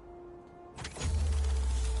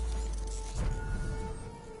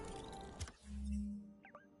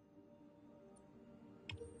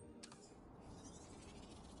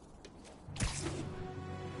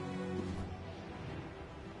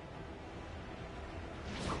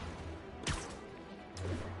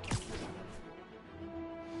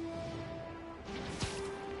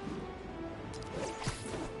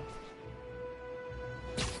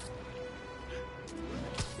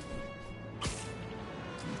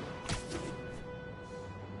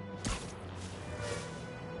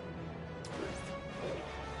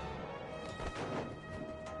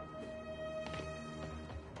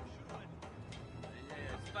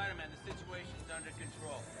 situation's under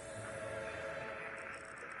control.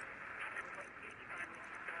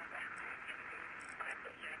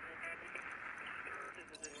 This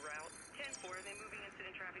is en route. 10-4, are they moving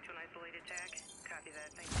incident traffic to an isolated tag? Copy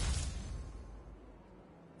that, thank you.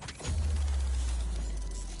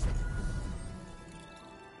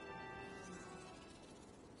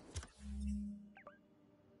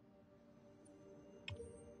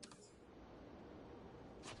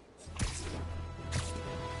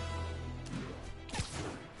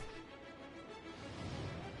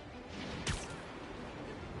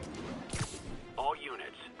 All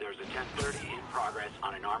units, there's a 1030 in progress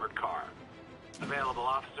on an armored car. Available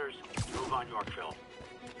officers, move on Yorkville.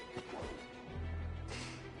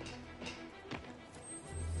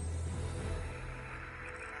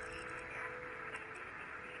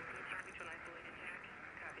 Traffic to an isolated tag?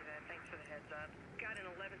 Copy that, thanks for the heads up. Got an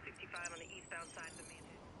 1165 on the eastbound side of the Manhattan.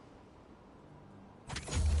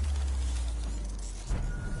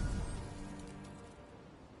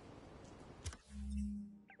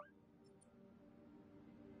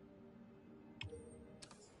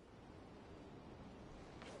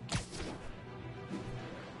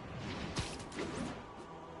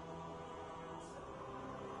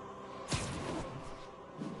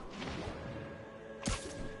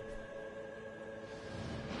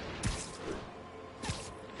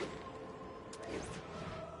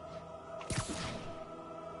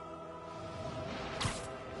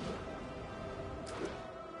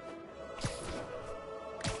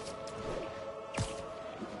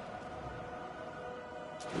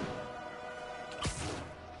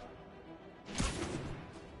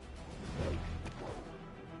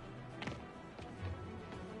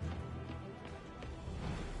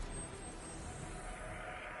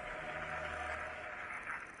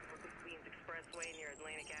 Expressway near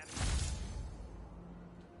Atlantic Avenue.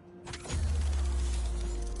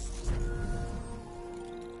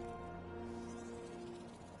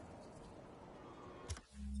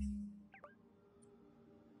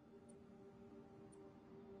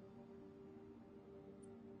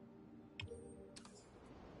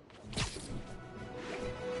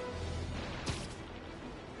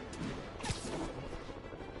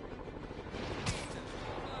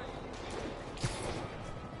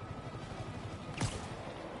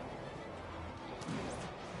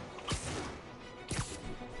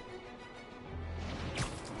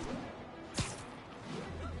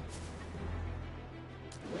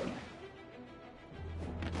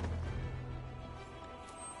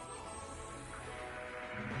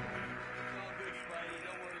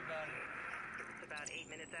 About 8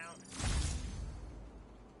 minutes out.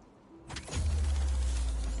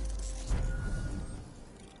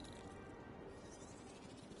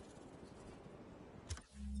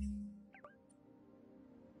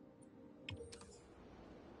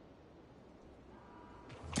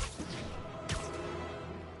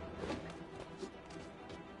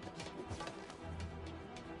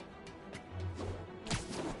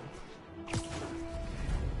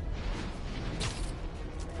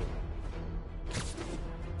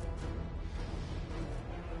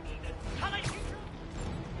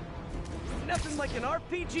 Nothing like an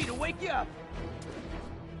RPG to wake you up.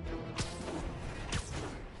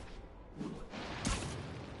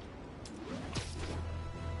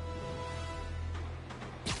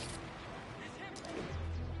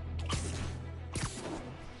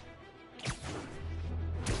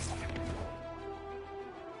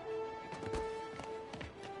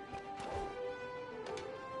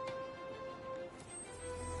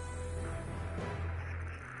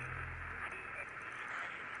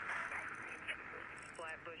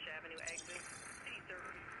 Flatbush Avenue exit.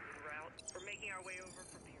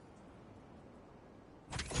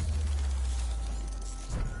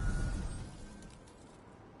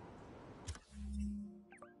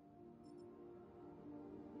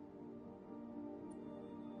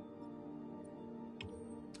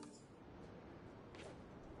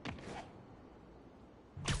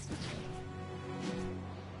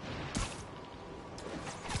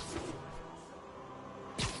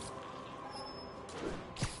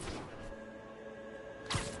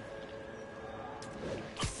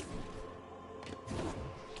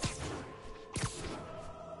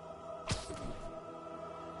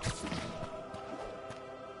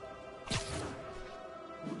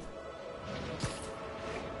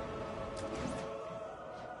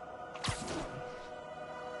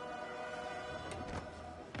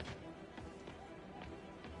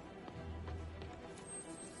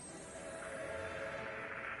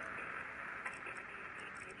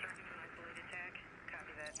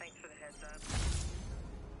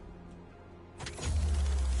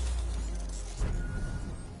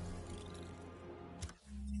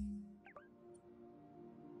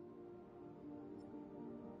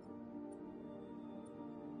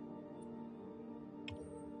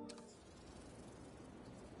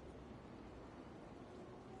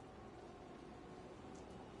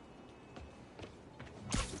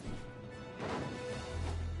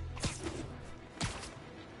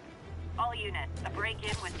 A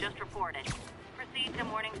break-in was just reported. Proceed to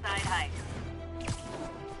Morningside Heights.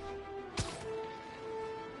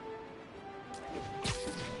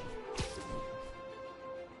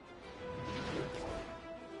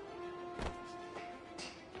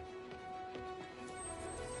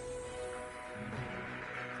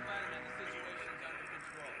 Spiderman, the situation's under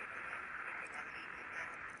control.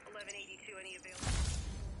 1182, any available?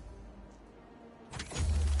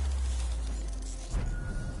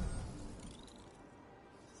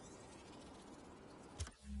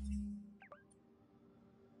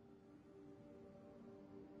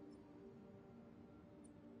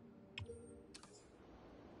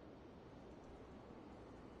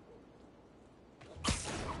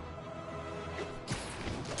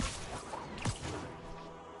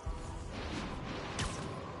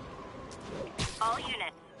 All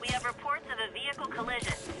units, we have reports of a vehicle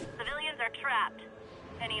collision. Civilians are trapped.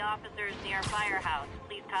 Any officers near Firehouse,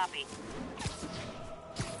 please copy.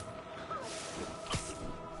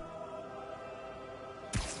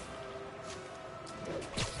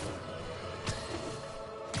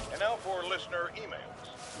 And now for listener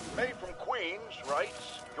emails. May from Queens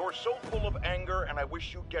writes, "You're so full of anger and I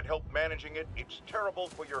wish you'd get help managing it. It's terrible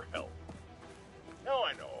for your health." Now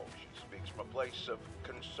I know she speaks from a place of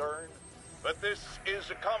concern, but this is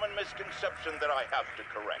a common misconception that I have to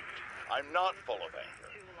correct. I'm not full of anger.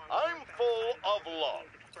 I'm full of love.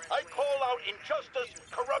 I call out injustice,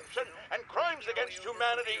 corruption, and crimes against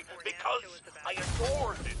humanity because I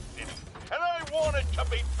adore this city. And I want it to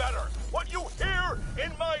be better. What you hear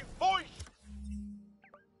in my voice,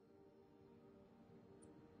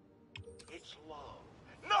 it's love.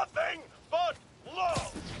 Nothing but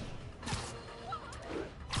love.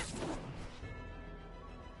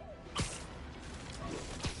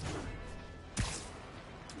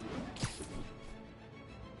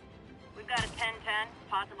 We've got a 1010,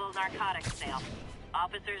 possible narcotics sale.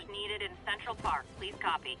 Officers needed in Central Park, please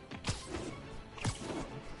copy.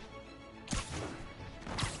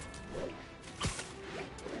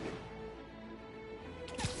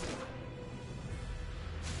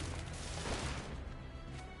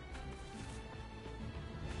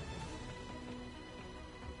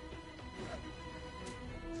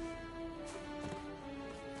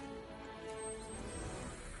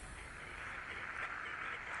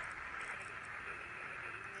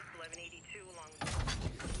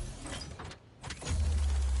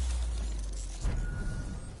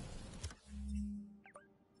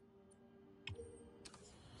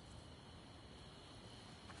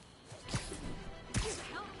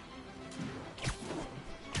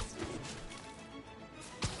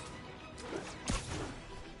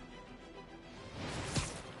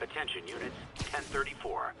 Attention units,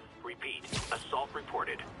 1034. Repeat, assault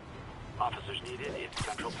reported. Officers needed in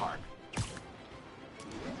Central Park.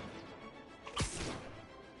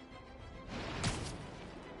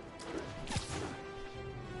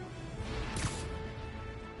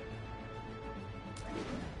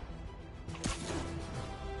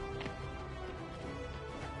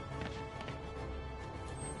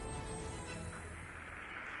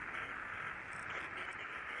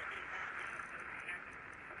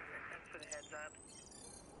 Thanks for the heads up.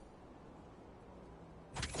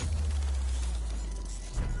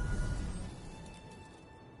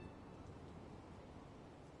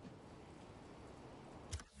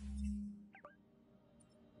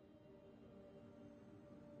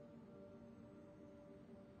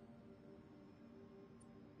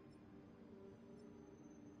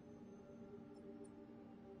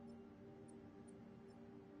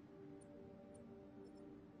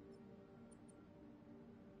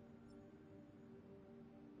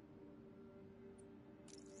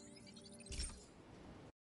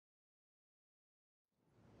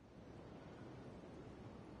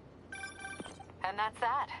 And that's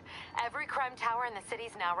that. Every crime tower in the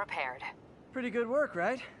city's now repaired. Pretty good work,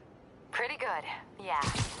 right? Pretty good, yeah.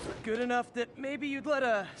 Good enough that maybe you'd let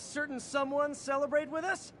a certain someone celebrate with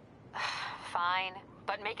us? Fine,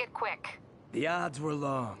 but make it quick. The odds were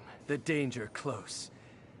long, the danger close.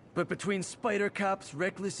 But between Spider Cop's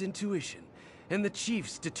reckless intuition and the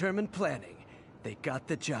Chief's determined planning, they got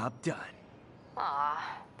the job done.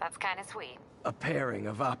 Aw, that's kinda sweet. A pairing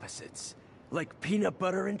of opposites, like peanut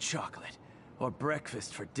butter and chocolate, or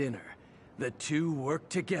breakfast for dinner. The two work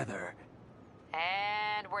together.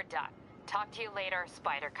 And we're done. Talk to you later,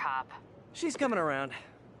 Spider Cop. She's coming around,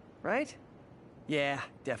 right? Yeah,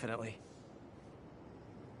 definitely.